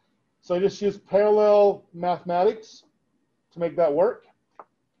between. So I just use parallel mathematics to make that work.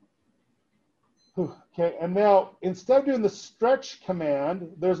 Okay, and now instead of doing the stretch command,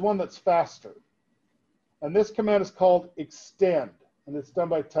 there's one that's faster. And this command is called extend, and it's done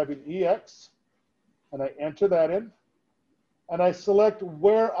by typing EX, and I enter that in, and I select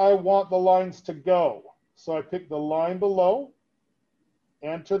where I want the lines to go. So I pick the line below,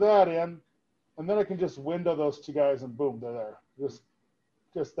 enter that in, and then I can just window those 2 guys, and boom, they're there.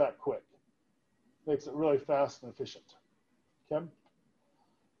 Just that quick. Makes it really fast and efficient. Okay.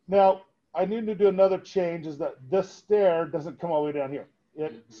 Now, I need to do another change, is that this stair doesn't come all the way down here.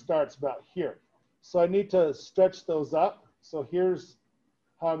 It starts about here. So I need to stretch those up. So here's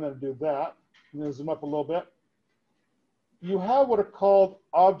how I'm going to do that. I'm going to zoom up a little bit. You have what are called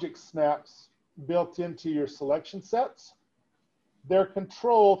object snaps built into your selection sets. They're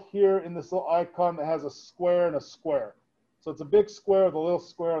controlled here in this little icon that has a square and a square. So it's a big square with a little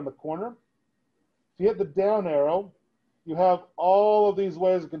square on the corner. If you hit the down arrow, you have all of these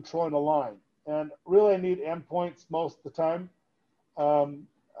ways of controlling a line. And really I need endpoints most of the time.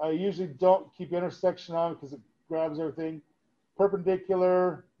 I usually don't keep intersection on because it grabs everything.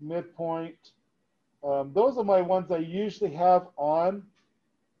 Perpendicular, midpoint. Those are my ones I usually have on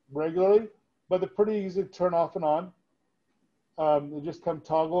regularly, but they're pretty easy to turn off and on. You just come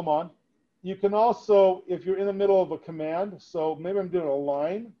toggle them on. You can also, if you're in the middle of a command, so maybe I'm doing a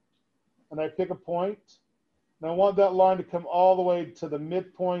line, and I pick a point, and I want that line to come all the way to the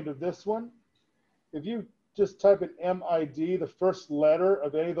midpoint of this one. If you just type in MID, the first letter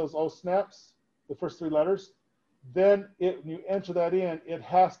of any of those O snaps, the first 3 letters, then when you enter that in, it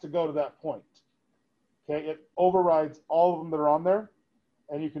has to go to that point. Okay, it overrides all of them that are on there,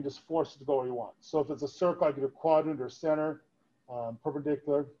 and you can just force it to go where you want. So if it's a circle, I can do quadrant or center,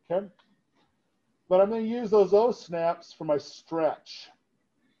 perpendicular, okay? But I'm going to use those O snaps for my stretch.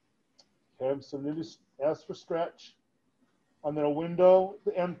 Okay, so I'm going to do S for stretch. I'm going to window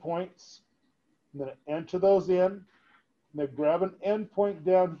the endpoints. I'm going to enter those in. I'm going to grab an endpoint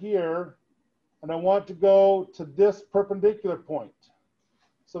down here, and I want to go to this perpendicular point.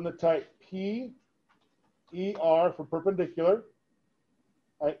 So I'm going to type P ER for perpendicular.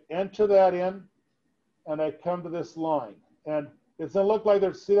 I enter that in, and I come to this line. And it's going to look like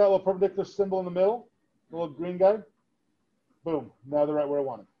there's, see that little perpendicular symbol in the middle? The little green guy? Boom, now they're right where I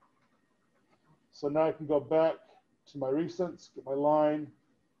want them. So now I can go back to my recents, get my line,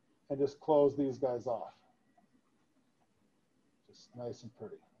 and just close these guys off. Just nice and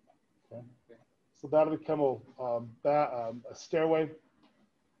pretty. Okay. So that'll become a stairway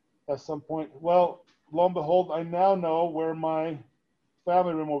at some point. Well, lo and behold, I now know where my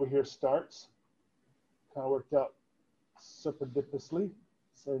family room over here starts. Kind of worked out serendipitously.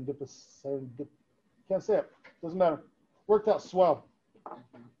 Can't say it. Doesn't matter. Worked out swell.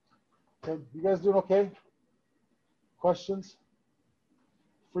 Okay, you guys doing okay? Questions?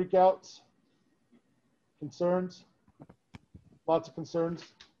 Freakouts? Concerns? Lots of concerns?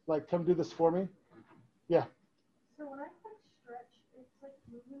 Like, come do this for me? Yeah. So when I click stretch, it's like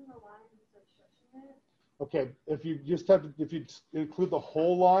moving the line, it's like stretching it. Okay, if you just have to, if you include the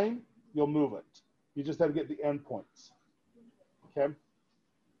whole line, you'll move it. You just have to get the endpoints. Okay?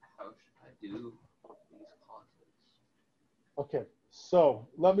 How should I do these classes? Okay, so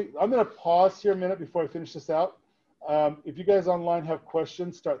I'm going to pause here a minute before I finish this out. If you guys online have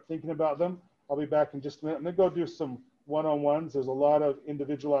questions, start thinking about them. I'll be back in just a minute. I'm going to go do some one-on-ones. There's a lot of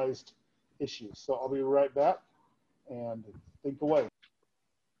individualized issues. So I'll be right back and think away.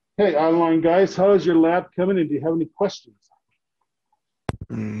 Hey, online guys, how is your lab coming and do you have any questions?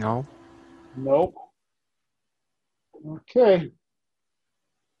 No. Nope. Okay.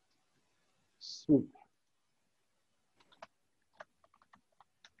 Sweet.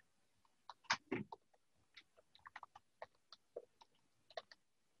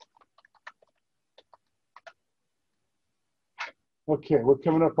 Okay, we're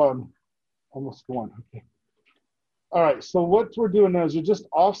coming up on almost one. Okay. All right, so what we're doing now is you're just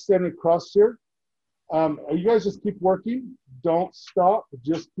offsetting across here. You guys just keep working. Don't stop.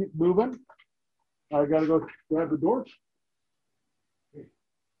 Just keep moving. I got to go grab the door. Okay.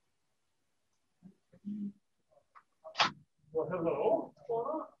 Well, hello.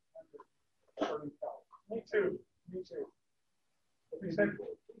 What's going on? Me too. Me too. He said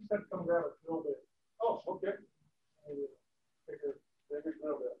come grab a drill bit. Oh, okay. Bigger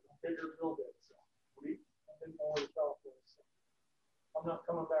drill bit. Bigger drill bit. So we didn't know where the shop was. So I'm not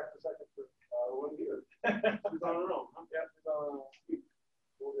coming back for second trip. Wouldn't either. She's on her own. Yeah, she's on her own.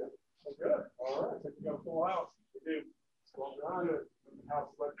 Well, yeah. Well, good. All right. Like you got a full house. We do. Well, good. The house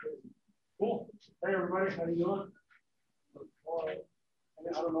is like crazy. Cool. Hey, everybody. How you doing? All right. I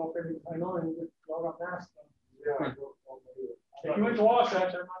don't know if I know anything. Y'all got masks on. Yeah. If you went to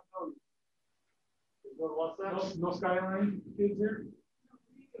Wasatch, I might know you. You go to Wasatch? No Skyline kids here?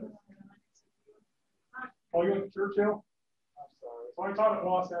 Oh, you went to Churchill? I'm sorry. So I taught at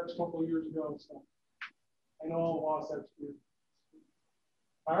Wasatch a couple of years ago, so I know all Wasatch kids.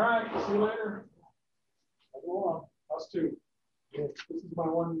 All right, see you later. I'll go on. Us too. Yeah, this is my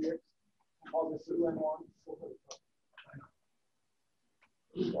 1 year. I'll just sit in one.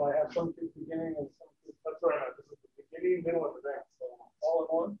 So I have some kids beginning and some kids. That's right. This is the beginning, middle, and advanced. So all in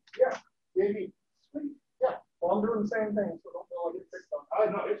one. Yeah. Maybe. Sweet. Yeah. Well, I'm doing the same thing, so don't feel like it's fixed on. I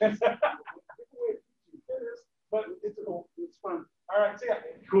know. It's just, it is, but it's cool. It's fun. All right. See ya.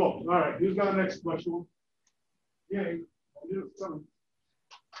 Cool. All right. Who's got the next question? Yeah. I'll do it. Something.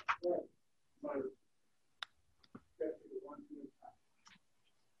 Yeah. Okay.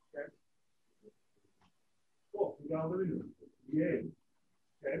 Cool. We got a living room. Yay.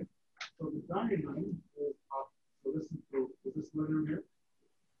 Okay. So the dining room is up. So this is this living room here.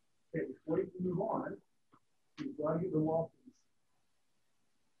 Okay. Before you can move on, you've got to get the wall piece.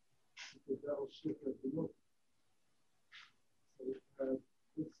 Because that will shift as we look. So we have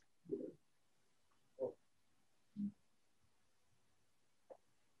this here. Oh.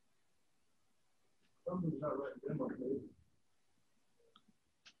 Something's not right in my place.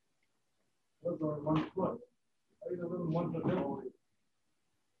 Those are 1 foot. I need a little 1 foot demo.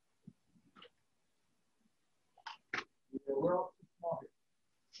 Yeah, we're all too small here.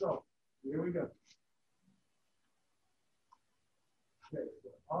 So here we go. Okay, so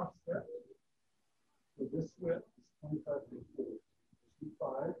offset. So this width is 25.4.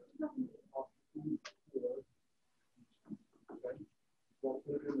 25 off 24. Okay. Don't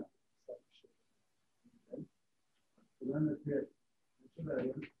put it in that section. Okay. So then the pit, put that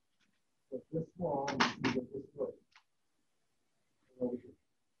in. So this wall is this way. Over here.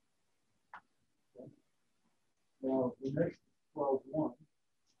 Okay. Now the next 12.1.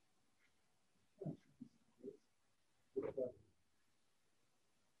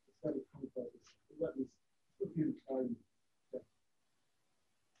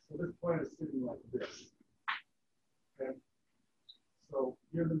 So this point is sitting like this. Okay. So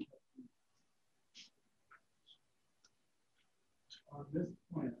here the on this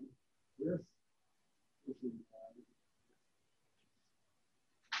plan, this is in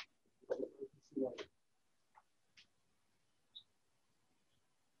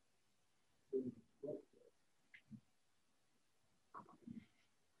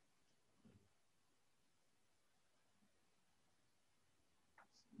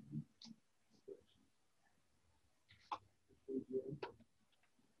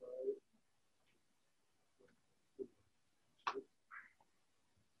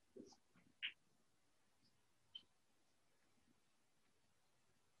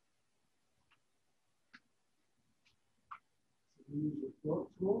use your float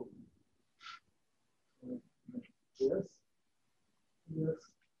tool. This, this, this,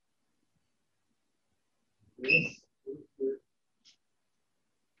 this,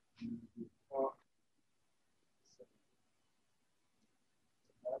 and the top.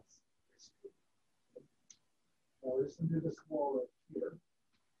 That's now we're just going to do this wall right here.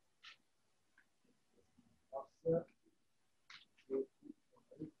 Offset.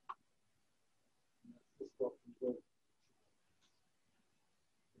 This wall can go.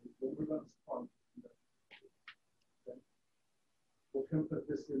 Then we're going to spawn. Okay. We'll come put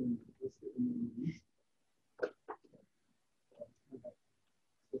this in these.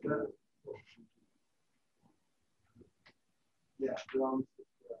 So that, yeah, ground.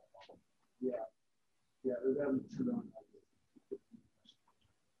 Yeah, yeah, it doesn't turn on.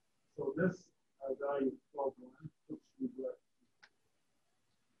 So this value 12.1, which we left.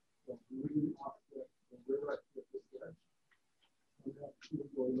 So we can offset the river at this edge. We have two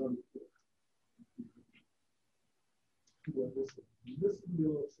going on here. Where this is. This is the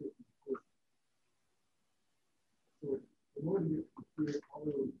electricity. So in order to get here all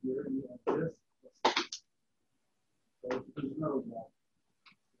the way here, you have this. So there's another wall.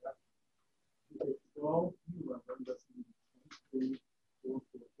 Yeah. You take 12, 11, that's 23, 4, 4,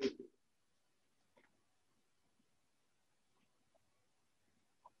 50.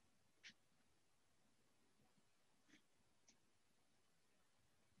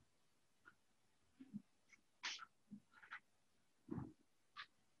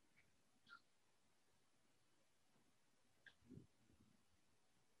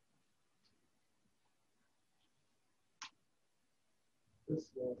 This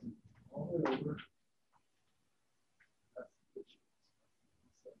was all the way over. That's the picture.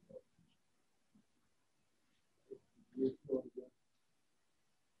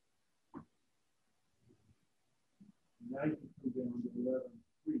 Now you can come down to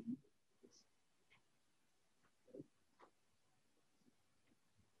 11.3.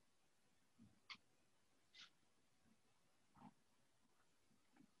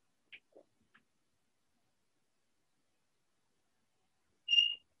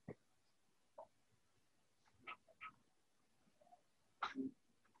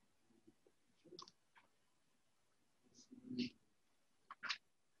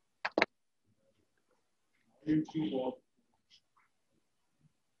 Two walls.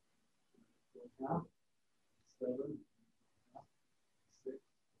 Half, 7, half, 6.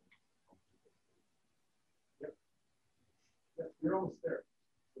 Yep. Yep, you're almost there.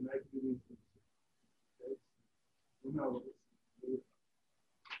 So now you can do these things. Okay. You know this. Okay.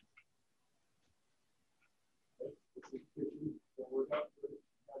 This is the kitchen. So we're not going to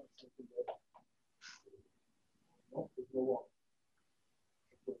have something there. No, there's no wall.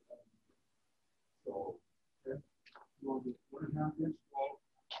 So, okay. You want to do 1.5 inch wall.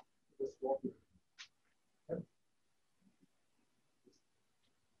 This wall here. Okay.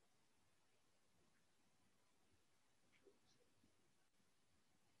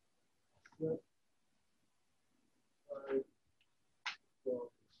 Set. 5, 12.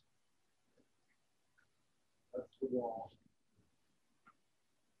 That's the wall.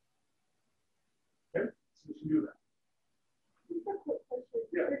 Okay, so we can do that. Just a quick question.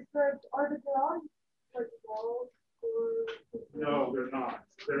 Yeah. Are the garage like walls or? No, they're not.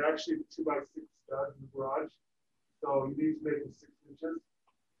 They're actually 2x6 studs in the garage. So you need to make them 6 inches.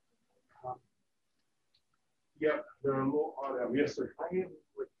 Yep, they're a little odd. Yes, sir. I have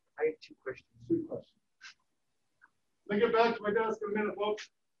 2 questions. 2 questions. Let me get back to my desk in a minute, folks.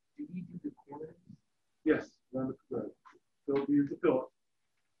 Do you do the corners? Yes, around the corner. So we use the fillet.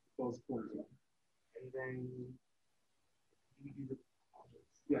 Close the corners up. And then do you do the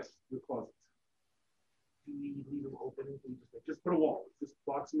closets? Yes, the closets. Do we leave them open? Do we Just put a wall. Just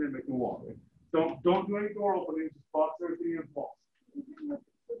box them in, make a wall. Right? Don't do any door opening. Just box everything in walls.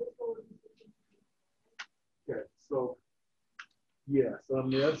 Okay, so yes, on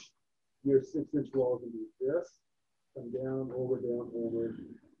this, your 6-inch wall is going to be this. Come down, over, down, over.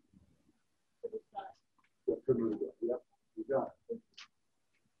 Yeah, pretty good. Yep, you got it.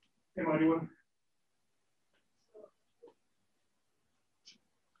 Hey, anyone?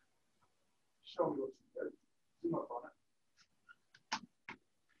 Show me what you did. Zoom up on it.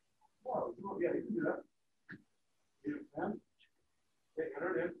 Wow, yeah, you can do that. You can. Okay,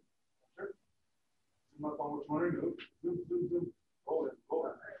 enter it in. Sure. Zoom up on which one to remove. Zoom, zoom, zoom. Hold it, hold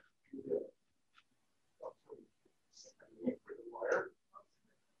it. You did it. Wire.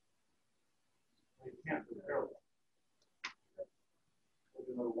 You can't do the parallel. There's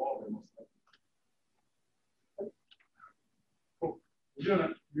another wall there, most likely. Cool. You're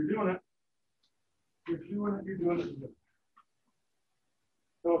doing it. You're doing it. You're doing it. You're doing it. You're doing it.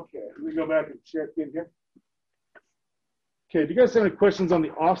 Okay, let me go back and check in here. Okay, do you guys have any questions on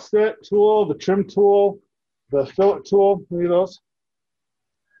the offset tool, the trim tool, the fillet tool, any of those?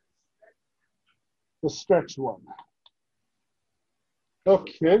 The stretch one.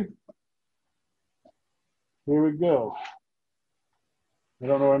 Okay. Here we go. I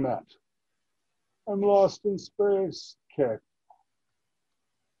don't know where I'm at. I'm lost in space. Okay.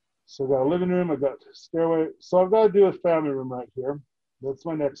 So I've got a living room, I've got a stairway. So I've got to do a family room right here. That's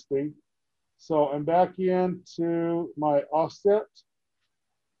my next thing. So I'm back into my offset.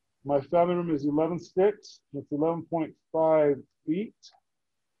 My family room is 11 sticks. That's 11.5 feet.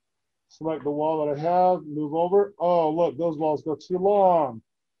 Select the wall that I have, move over. Oh, look, those walls go too long.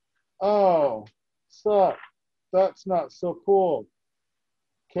 Oh, suck. That's not so cool.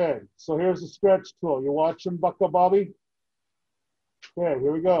 Okay, so here's the stretch tool. You watching, Bucka Bobby? Okay,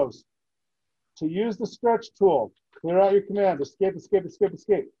 here we go. To use the stretch tool, clear out your command. Escape, escape, escape,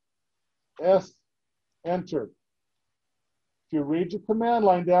 escape. S, enter. If you read your command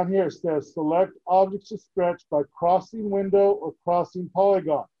line down here, it says select objects to stretch by crossing window or crossing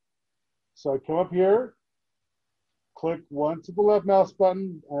polygon. So I come up here, click one to the left mouse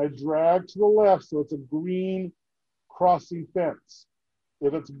button, and I drag to the left so it's a green crossing fence.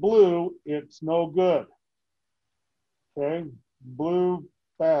 If it's blue, it's no good. Okay, blue,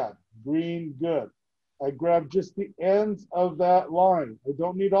 bad, green, good. I grab just the ends of that line. I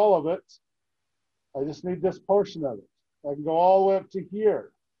don't need all of it. I just need this portion of it. I can go all the way up to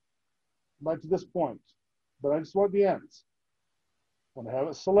here, right to this point, but I just want the ends. When I have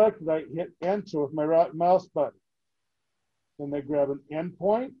it selected, I hit enter with my right mouse button. Then I grab an end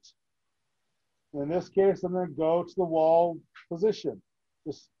point. In this case, I'm going to go to the wall position.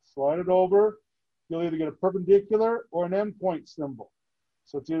 Just slide it over. You'll either get a perpendicular or an endpoint symbol.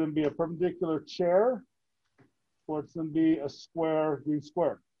 So it's either going to be a perpendicular chair or it's going to be a square, green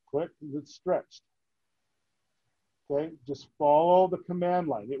square. Click, it's stretched. Okay, just follow the command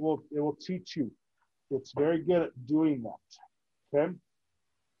line. It will teach you. It's very good at doing that. Okay.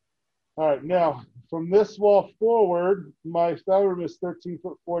 All right, now from this wall forward, my family room is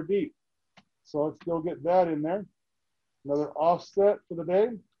 13'4" deep. So let's go get that in there. Another offset for the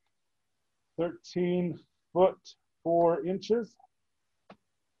day, 13'4".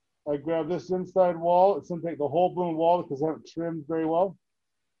 I grab this inside wall. It's gonna take the whole bloom wall because I haven't trimmed very well.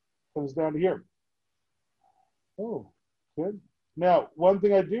 Comes down to here. Oh, good. Now, one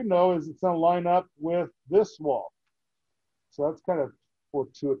thing I do know is it's gonna line up with this wall. So that's kind of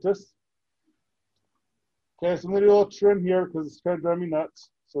fortuitous. Okay, so I'm gonna do a little trim here because it's kind of driving me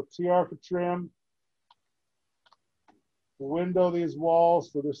nuts. So TR for trim. Window these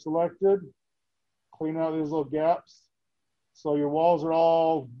walls so they're selected. Clean out these little gaps. So your walls are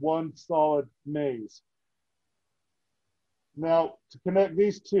all one solid maze. Now, to connect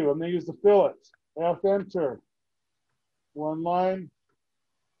these two, I'm gonna use the fillet. F enter. One line,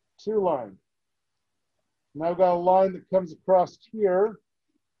 two line. Now I've got a line that comes across here.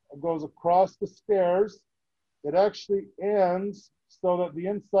 It goes across the stairs. It actually ends so that the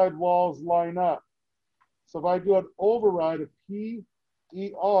inside walls line up. So if I do an override of PER,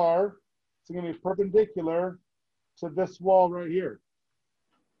 it's going to be perpendicular to this wall right here.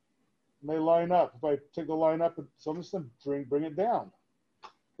 And they line up. If I take the line up, so I'm just going to bring it down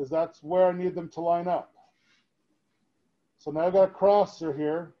because that's where I need them to line up. So now I've got a crosser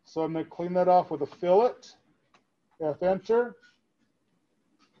here. So I'm going to clean that off with a fillet. F enter.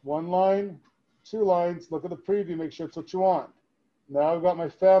 One line, two lines. Look at the preview, make sure it's what you want. Now I've got my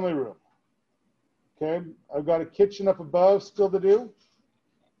family room. Okay, I've got a kitchen up above still to do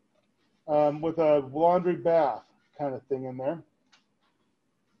with a laundry bath kind of thing in there.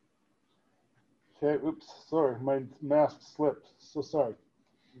 Okay, oops, sorry, my mask slipped. So sorry.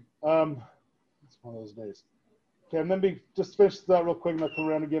 It's one of those days. Okay, and then just finish that real quick and I'll come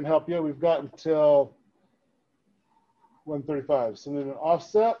around again and help you. We've got until 1:35. So I'm going to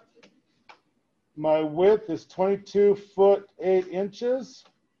offset. My width is 22 foot 8 inches.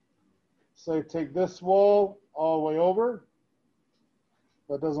 So I take this wall all the way over.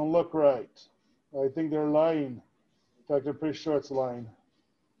 That doesn't look right. I think they're lying. In fact, I'm pretty sure it's lying.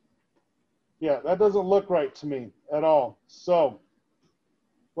 Yeah, that doesn't look right to me at all. So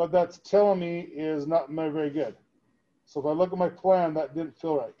what that's telling me is not very good. So if I look at my plan, that didn't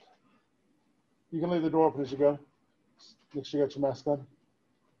feel right. You can leave the door open as you go. Make sure you got your mask on.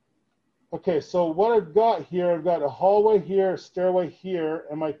 Okay, so what I've got here, I've got a hallway here, a stairway here,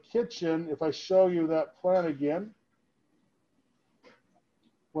 and my kitchen, if I show you that plan again,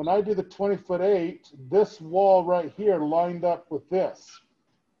 when I do the 20 foot 8, this wall right here lined up with this.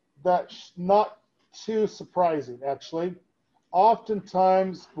 That's not too surprising, actually.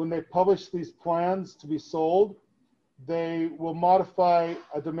 Oftentimes, when they publish these plans to be sold, they will modify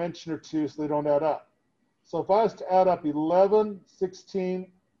a dimension or two so they don't add up. So if I was to add up 11, 16,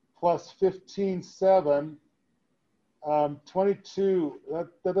 plus 15, 7, 22,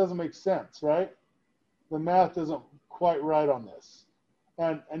 that doesn't make sense, right? The math isn't quite right on this.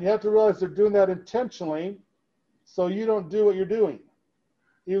 And you have to realize they're doing that intentionally so you don't do what you're doing,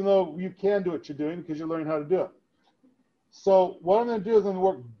 even though you can do what you're doing because you're learning how to do it. So what I'm going to do is I'm going to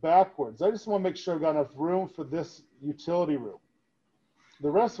work backwards. I just want to make sure I've got enough room for this utility room. The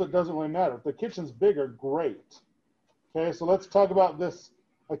rest of it doesn't really matter. If the kitchen's bigger, great. Okay, so let's talk about this.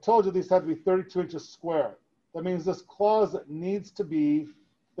 I told you these have to be 32 inches square. That means this closet needs to be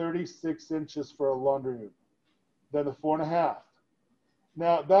 36 inches for a laundry room, then the 4.5.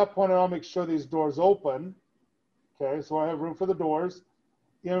 Now at that point, I'll make sure these doors open. Okay, so I have room for the doors.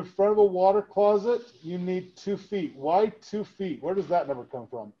 In front of a water closet, you need 2 feet. Why 2 feet? Where does that number come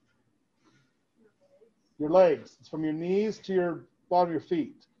from? Your legs. It's from your knees to your bottom of your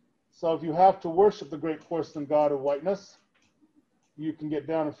feet. So if you have to worship the great porcelain god of whiteness, you can get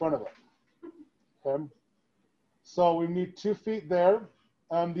down in front of it. Okay? So we need 2 feet there.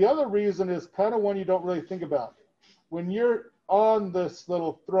 The other reason is kind of one you don't really think about. When you're on this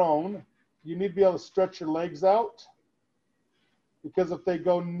little throne, you need to be able to stretch your legs out, because if they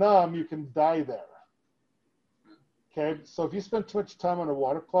go numb, you can die there. Okay, so if you spend too much time on a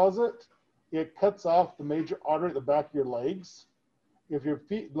water closet, it cuts off the major artery at the back of your legs. If your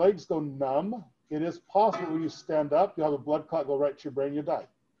legs go numb, it is possible when you stand up, you'll have a blood clot go right to your brain, you die.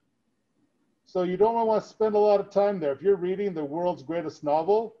 So you don't want to spend a lot of time there. If you're reading the world's greatest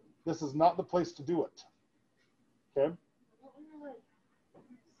novel, this is not the place to do it. Okay?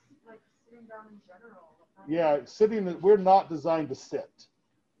 Like sitting down in general. Yeah, sitting, we're not designed to sit.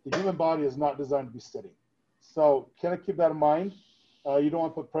 The human body is not designed to be sitting. So kind of keep that in mind. You don't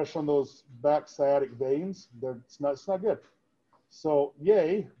want to put pressure on those back sciatic veins. It's not good. So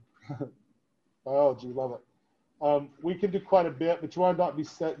yay. Biology, love it. We can do quite a bit, but you want to not be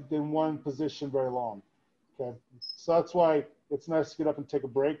set in one position very long. Okay, so that's why it's nice to get up and take a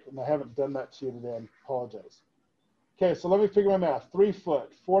break, and I haven't done that to you today. I apologize. Okay, so let me figure my math. 3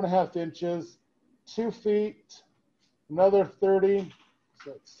 foot, 4.5 inches, 2 feet, another 30,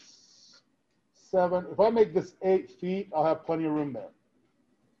 so that's 7. If I make this 8 feet, I'll have plenty of room there.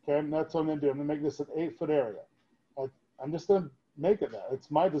 Okay, and that's what I'm going to do. I'm going to make this an 8 foot area. I'm just going to make it that.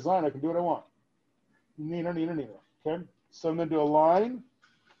 It's my design. I can do what I want. Neater. Okay, so I'm going to do a line.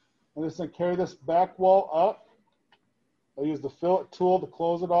 I'm just going to carry this back wall up. I'll use the fillet tool to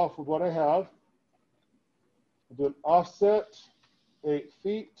close it off with what I have. I'll do an offset, 8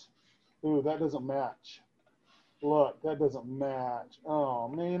 feet. Ooh, that doesn't match. Look, that doesn't match. Oh,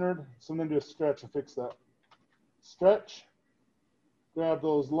 Maynard. So I'm going to do a stretch and fix that. Stretch. Grab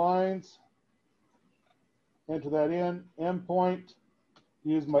those lines. Enter that in. Endpoint.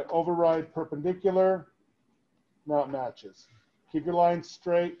 Use my override perpendicular. Now it matches. Keep your lines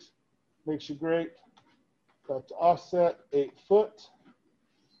straight. Makes you great. Got to offset 8 foot.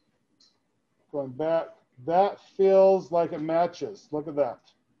 Going back. That feels like it matches. Look at that.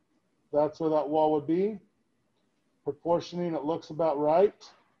 That's where that wall would be. Proportioning, it looks about right.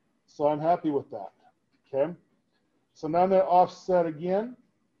 So I'm happy with that. Okay. So now I'm going to offset again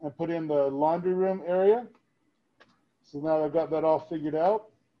and put in the laundry room area. So now I've got that all figured out.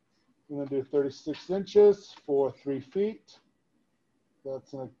 I'm going to do 36 inches for 3 feet.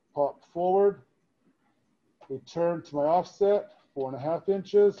 That's going to pop forward. Return to my offset, 4.5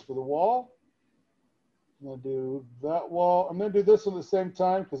 inches for the wall. I'm going to do that wall. I'm going to do this one at the same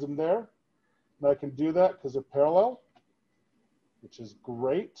time because I'm there. And I can do that because they're parallel, which is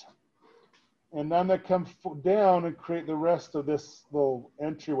great. And then I'm going to come down and create the rest of this little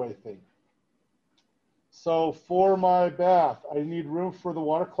entryway thing. So for my bath, I need room for the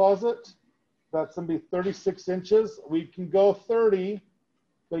water closet. That's going to be 36 inches. We can go 30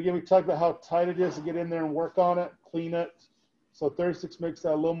 But again, we talked about how tight it is to get in there and work on it, clean it. So 36 makes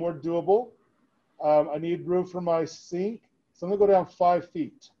that a little more doable. I need room for my sink. So I'm gonna go down 5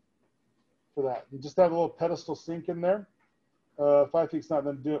 feet for that. And just have a little pedestal sink in there. 5 feet's not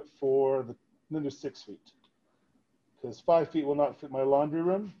gonna do it for the, then do 6 feet. Because 5 feet will not fit my laundry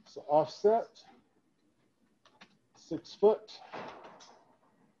room. So offset, 6 foot.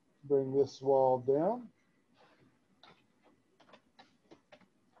 Bring this wall down.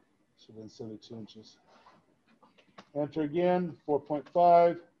 Should have been 72 inches. Enter again,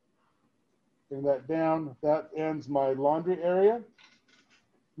 4.5. Bring that down. That ends my laundry area.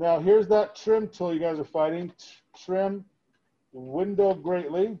 Now here's that trim tool you guys are fighting. Trim window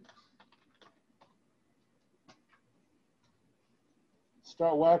greatly.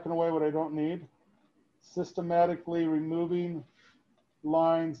 Start whacking away what I don't need. Systematically removing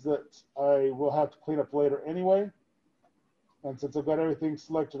lines that I will have to clean up later anyway. And since I've got everything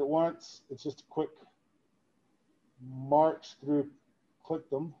selected at once, it's just a quick march through, click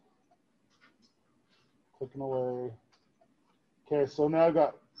them. Clicking away. Okay, so now I've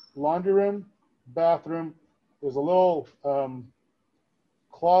got laundry room, bathroom. There's a little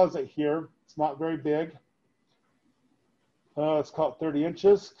closet here. It's not very big. Let's call it 30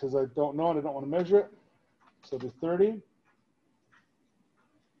 inches because I don't know and I don't want to measure it. So do 30.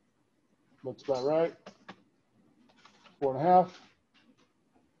 Looks about right. 4.5.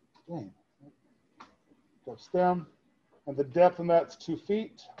 Dang. Drops down. And the depth on that's 2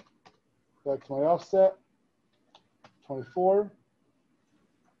 feet. Back to my offset. 24.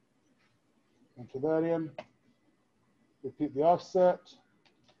 Enter that in. Repeat the offset.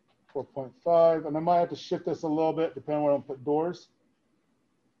 4.5. And I might have to shift this a little bit depending on where I'm put doors.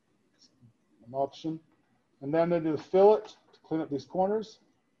 An option. And then I do the fillet to clean up these corners.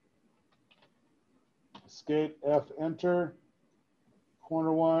 Escape, F, enter.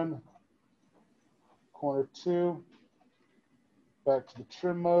 Corner 1. Corner 2. Back to the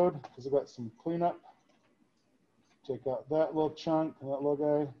trim mode because I've got some cleanup. Take out that little chunk and that little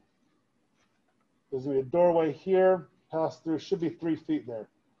guy. There's going to be a doorway here. Pass through. Should be 3 feet there.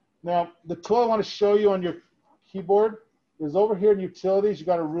 Now, the tool I want to show you on your keyboard is over here in utilities. You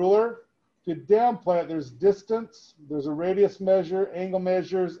got a ruler. If you downplay it, there's distance. There's a radius measure, angle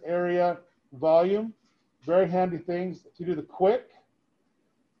measures, area, volume. Very handy things. If you do the quick,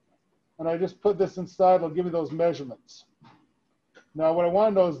 and I just put this inside, it'll give me those measurements. Now, what I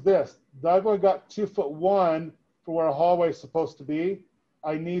want to know is this. I've only got 2'1" for where a hallway is supposed to be.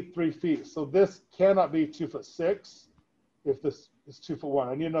 I need 3 feet. So this cannot be 2'6" if this is 2'1".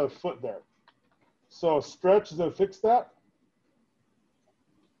 I need another foot there. So stretch is going to fix that.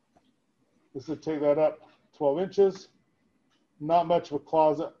 This will take that up 12 inches. Not much of a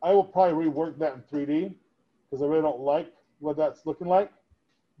closet. I will probably rework that in 3D because I really don't like what that's looking like.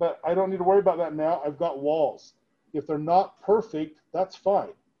 But I don't need to worry about that now. I've got walls. If they're not perfect, that's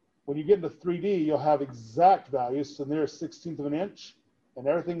fine. When you get into 3D, you'll have exact values, so near 1/16 of an inch, and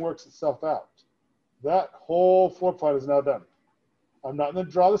everything works itself out. That whole floor plan is now done. I'm not going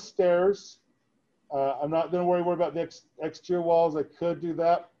to draw the stairs. I'm not going to worry about the exterior walls. I could do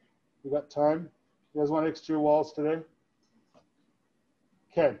that. We got time. You guys want exterior walls today?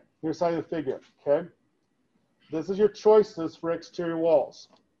 Okay, here's how you figure it, okay? This is your choices for exterior walls.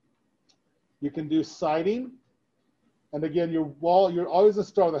 You can do siding. And again, your wall, you're always going to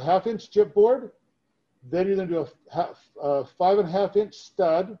start with a 1/2" chipboard. Then you're going to do a 5.5"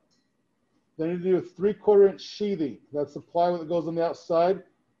 stud. Then you do a 3/4 inch sheathing. That's the plywood that goes on the outside.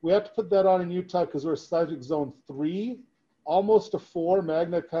 We have to put that on in Utah because we're seismic zone 3, almost a 4.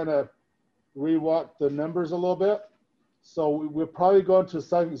 Magna kind of rewalked the numbers a little bit. So we're probably going to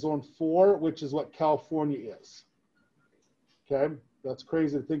seismic zone 4, which is what California is. Okay, that's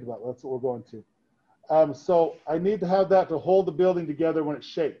crazy to think about. That's what we're going to. So I need to have that to hold the building together when it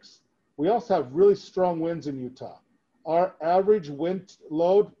shakes. We also have really strong winds in Utah. Our average wind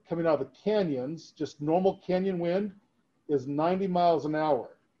load coming out of the canyons, just normal canyon wind, is 90 miles an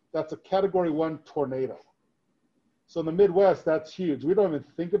hour. That's a Category 1 tornado. So in the Midwest, that's huge. We don't even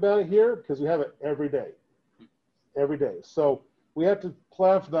think about it here because we have it every day. Every day. So we have to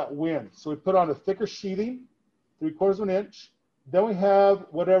plan for that wind. So we put on a thicker sheathing, 3/4 of an inch. Then we have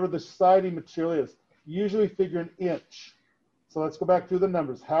whatever the siding material is. Usually figure an inch. So let's go back through the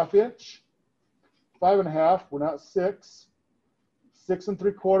numbers. 1/2 inch, 5.5, we're not 6, 6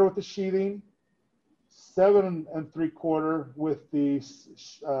 3/4 with the sheathing, 7 3/4 with the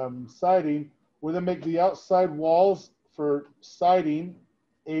siding. We're going to make the outside walls for siding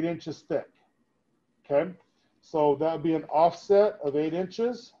 8 inches thick. Okay, so that would be an offset of 8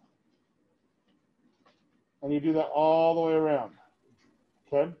 inches. And you do that all the way around.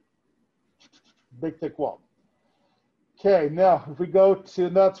 Okay. Big thick wall. Okay, now if we go to,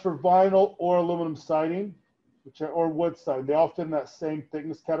 and that's for vinyl or aluminum siding, or wood siding. They all fit in that same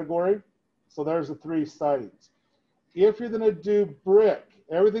thickness category. So there's the 3 sidings. If you're going to do brick,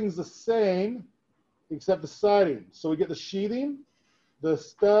 everything's the same except the siding. So we get the sheathing, the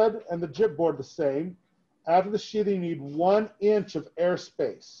stud, and the gypboard the same. After the sheathing, you need 1 inch of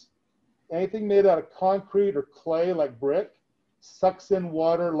airspace. Anything made out of concrete or clay like brick sucks in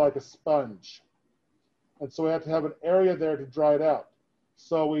water like a sponge. And so we have to have an area there to dry it out.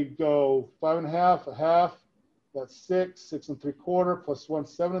 So we go 5 1/2, a half, that's 6, 6 3/4, plus 1,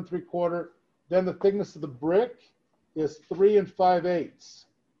 7 3/4. Then the thickness of the brick is 3 5/8.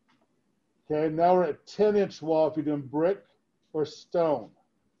 Okay, now we're at 10-inch wall if you're doing brick or stone.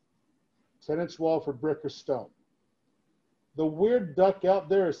 10-inch wall for brick or stone. The weird duck out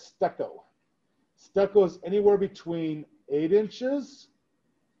there is stucco. Stucco is anywhere between 8 inches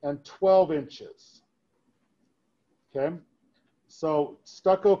and 12 inches. Okay, so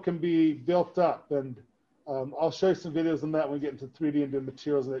stucco can be built up, and I'll show you some videos on that when we get into 3D and do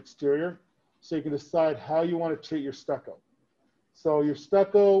materials and exterior, so you can decide how you want to treat your stucco. So your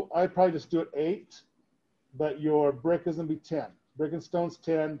stucco, I'd probably just do it 8, but your brick is going to be 10. Brick and stone's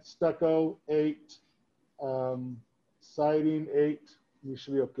 10, stucco 8, siding 8. You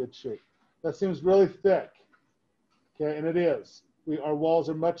should be in good shape. That seems really thick, okay, and it is. Our walls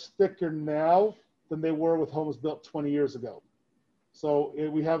are much thicker now than they were with homes built 20 years ago. So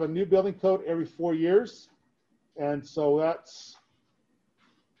we have a new building code every 4 years, and so that's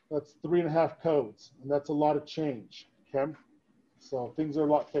 3 1/2 codes, and that's a lot of change, okay? So things are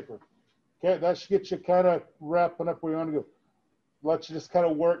a lot thicker. Okay, that should get you kind of wrapping up where you want to go. Let you just kind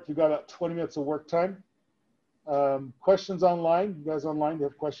of work. You've got about 20 minutes of work time. Questions online? You guys online, do you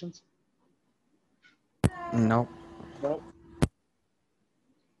have questions? Nope. No?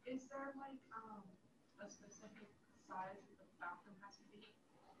 Is there like a specific size that the bathroom has to be?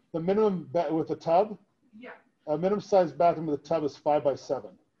 The minimum with the tub? Yeah. A minimum size bathroom with a tub is 5 by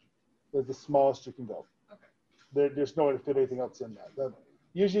 7. Is the smallest you can go. Okay. There's no way to fit anything else in that.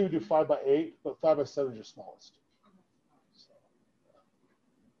 Usually we do 5 by 8, but 5 by 7 is your smallest.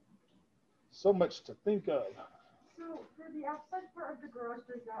 So much to think of. So for the outside part of the garage,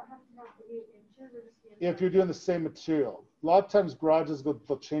 does that have to have the 8 inches or just the If you're doing the same material. A lot of times garages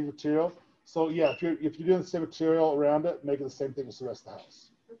they'll change material. So yeah, if you're doing the same material around it, make it the same thing as the rest of the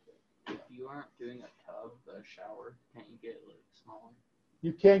house. If you aren't doing a tub, a shower, can't you get like smaller?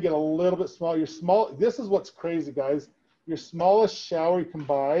 You can get a little bit smaller. This is what's crazy, guys. Your smallest shower you can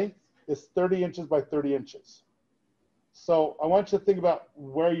buy is 30 inches by 30 inches. So I want you to think about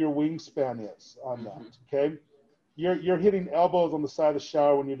where your wingspan is on that, okay? You're hitting elbows on the side of the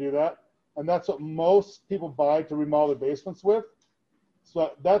shower when you do that, and that's what most people buy to remodel their basements with.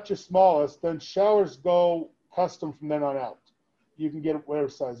 So that's your smallest. Then showers go custom from then on out. You can get whatever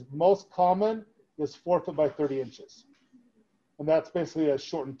size. Most common is 4 foot by 30 inches. And that's basically a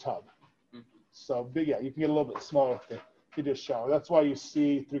shortened tub. So big, yeah, you can get a little bit smaller if you do a shower. That's why you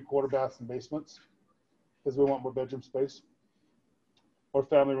see 3/4 baths in basements, because we want more bedroom space or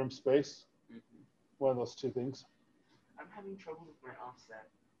family room space. One of those 2 things. I'm having trouble with my offset.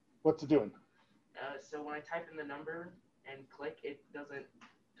 What's it doing? So when I type in the number and click, it doesn't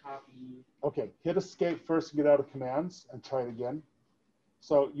copy. Okay, hit escape first and get out of commands and try it again.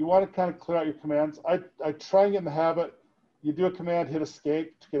 So you want to kind of clear out your commands. I try and get in the habit. You do a command, hit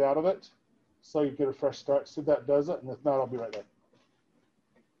escape to get out of it, so you get a fresh start. See if that does it, and if not, I'll be right back.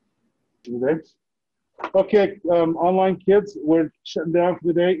 Okay, online kids, we're shutting down for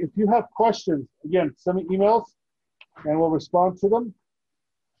the day. If you have questions, again, send me emails, and we'll respond to them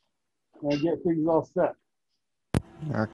and get things all set. Okay.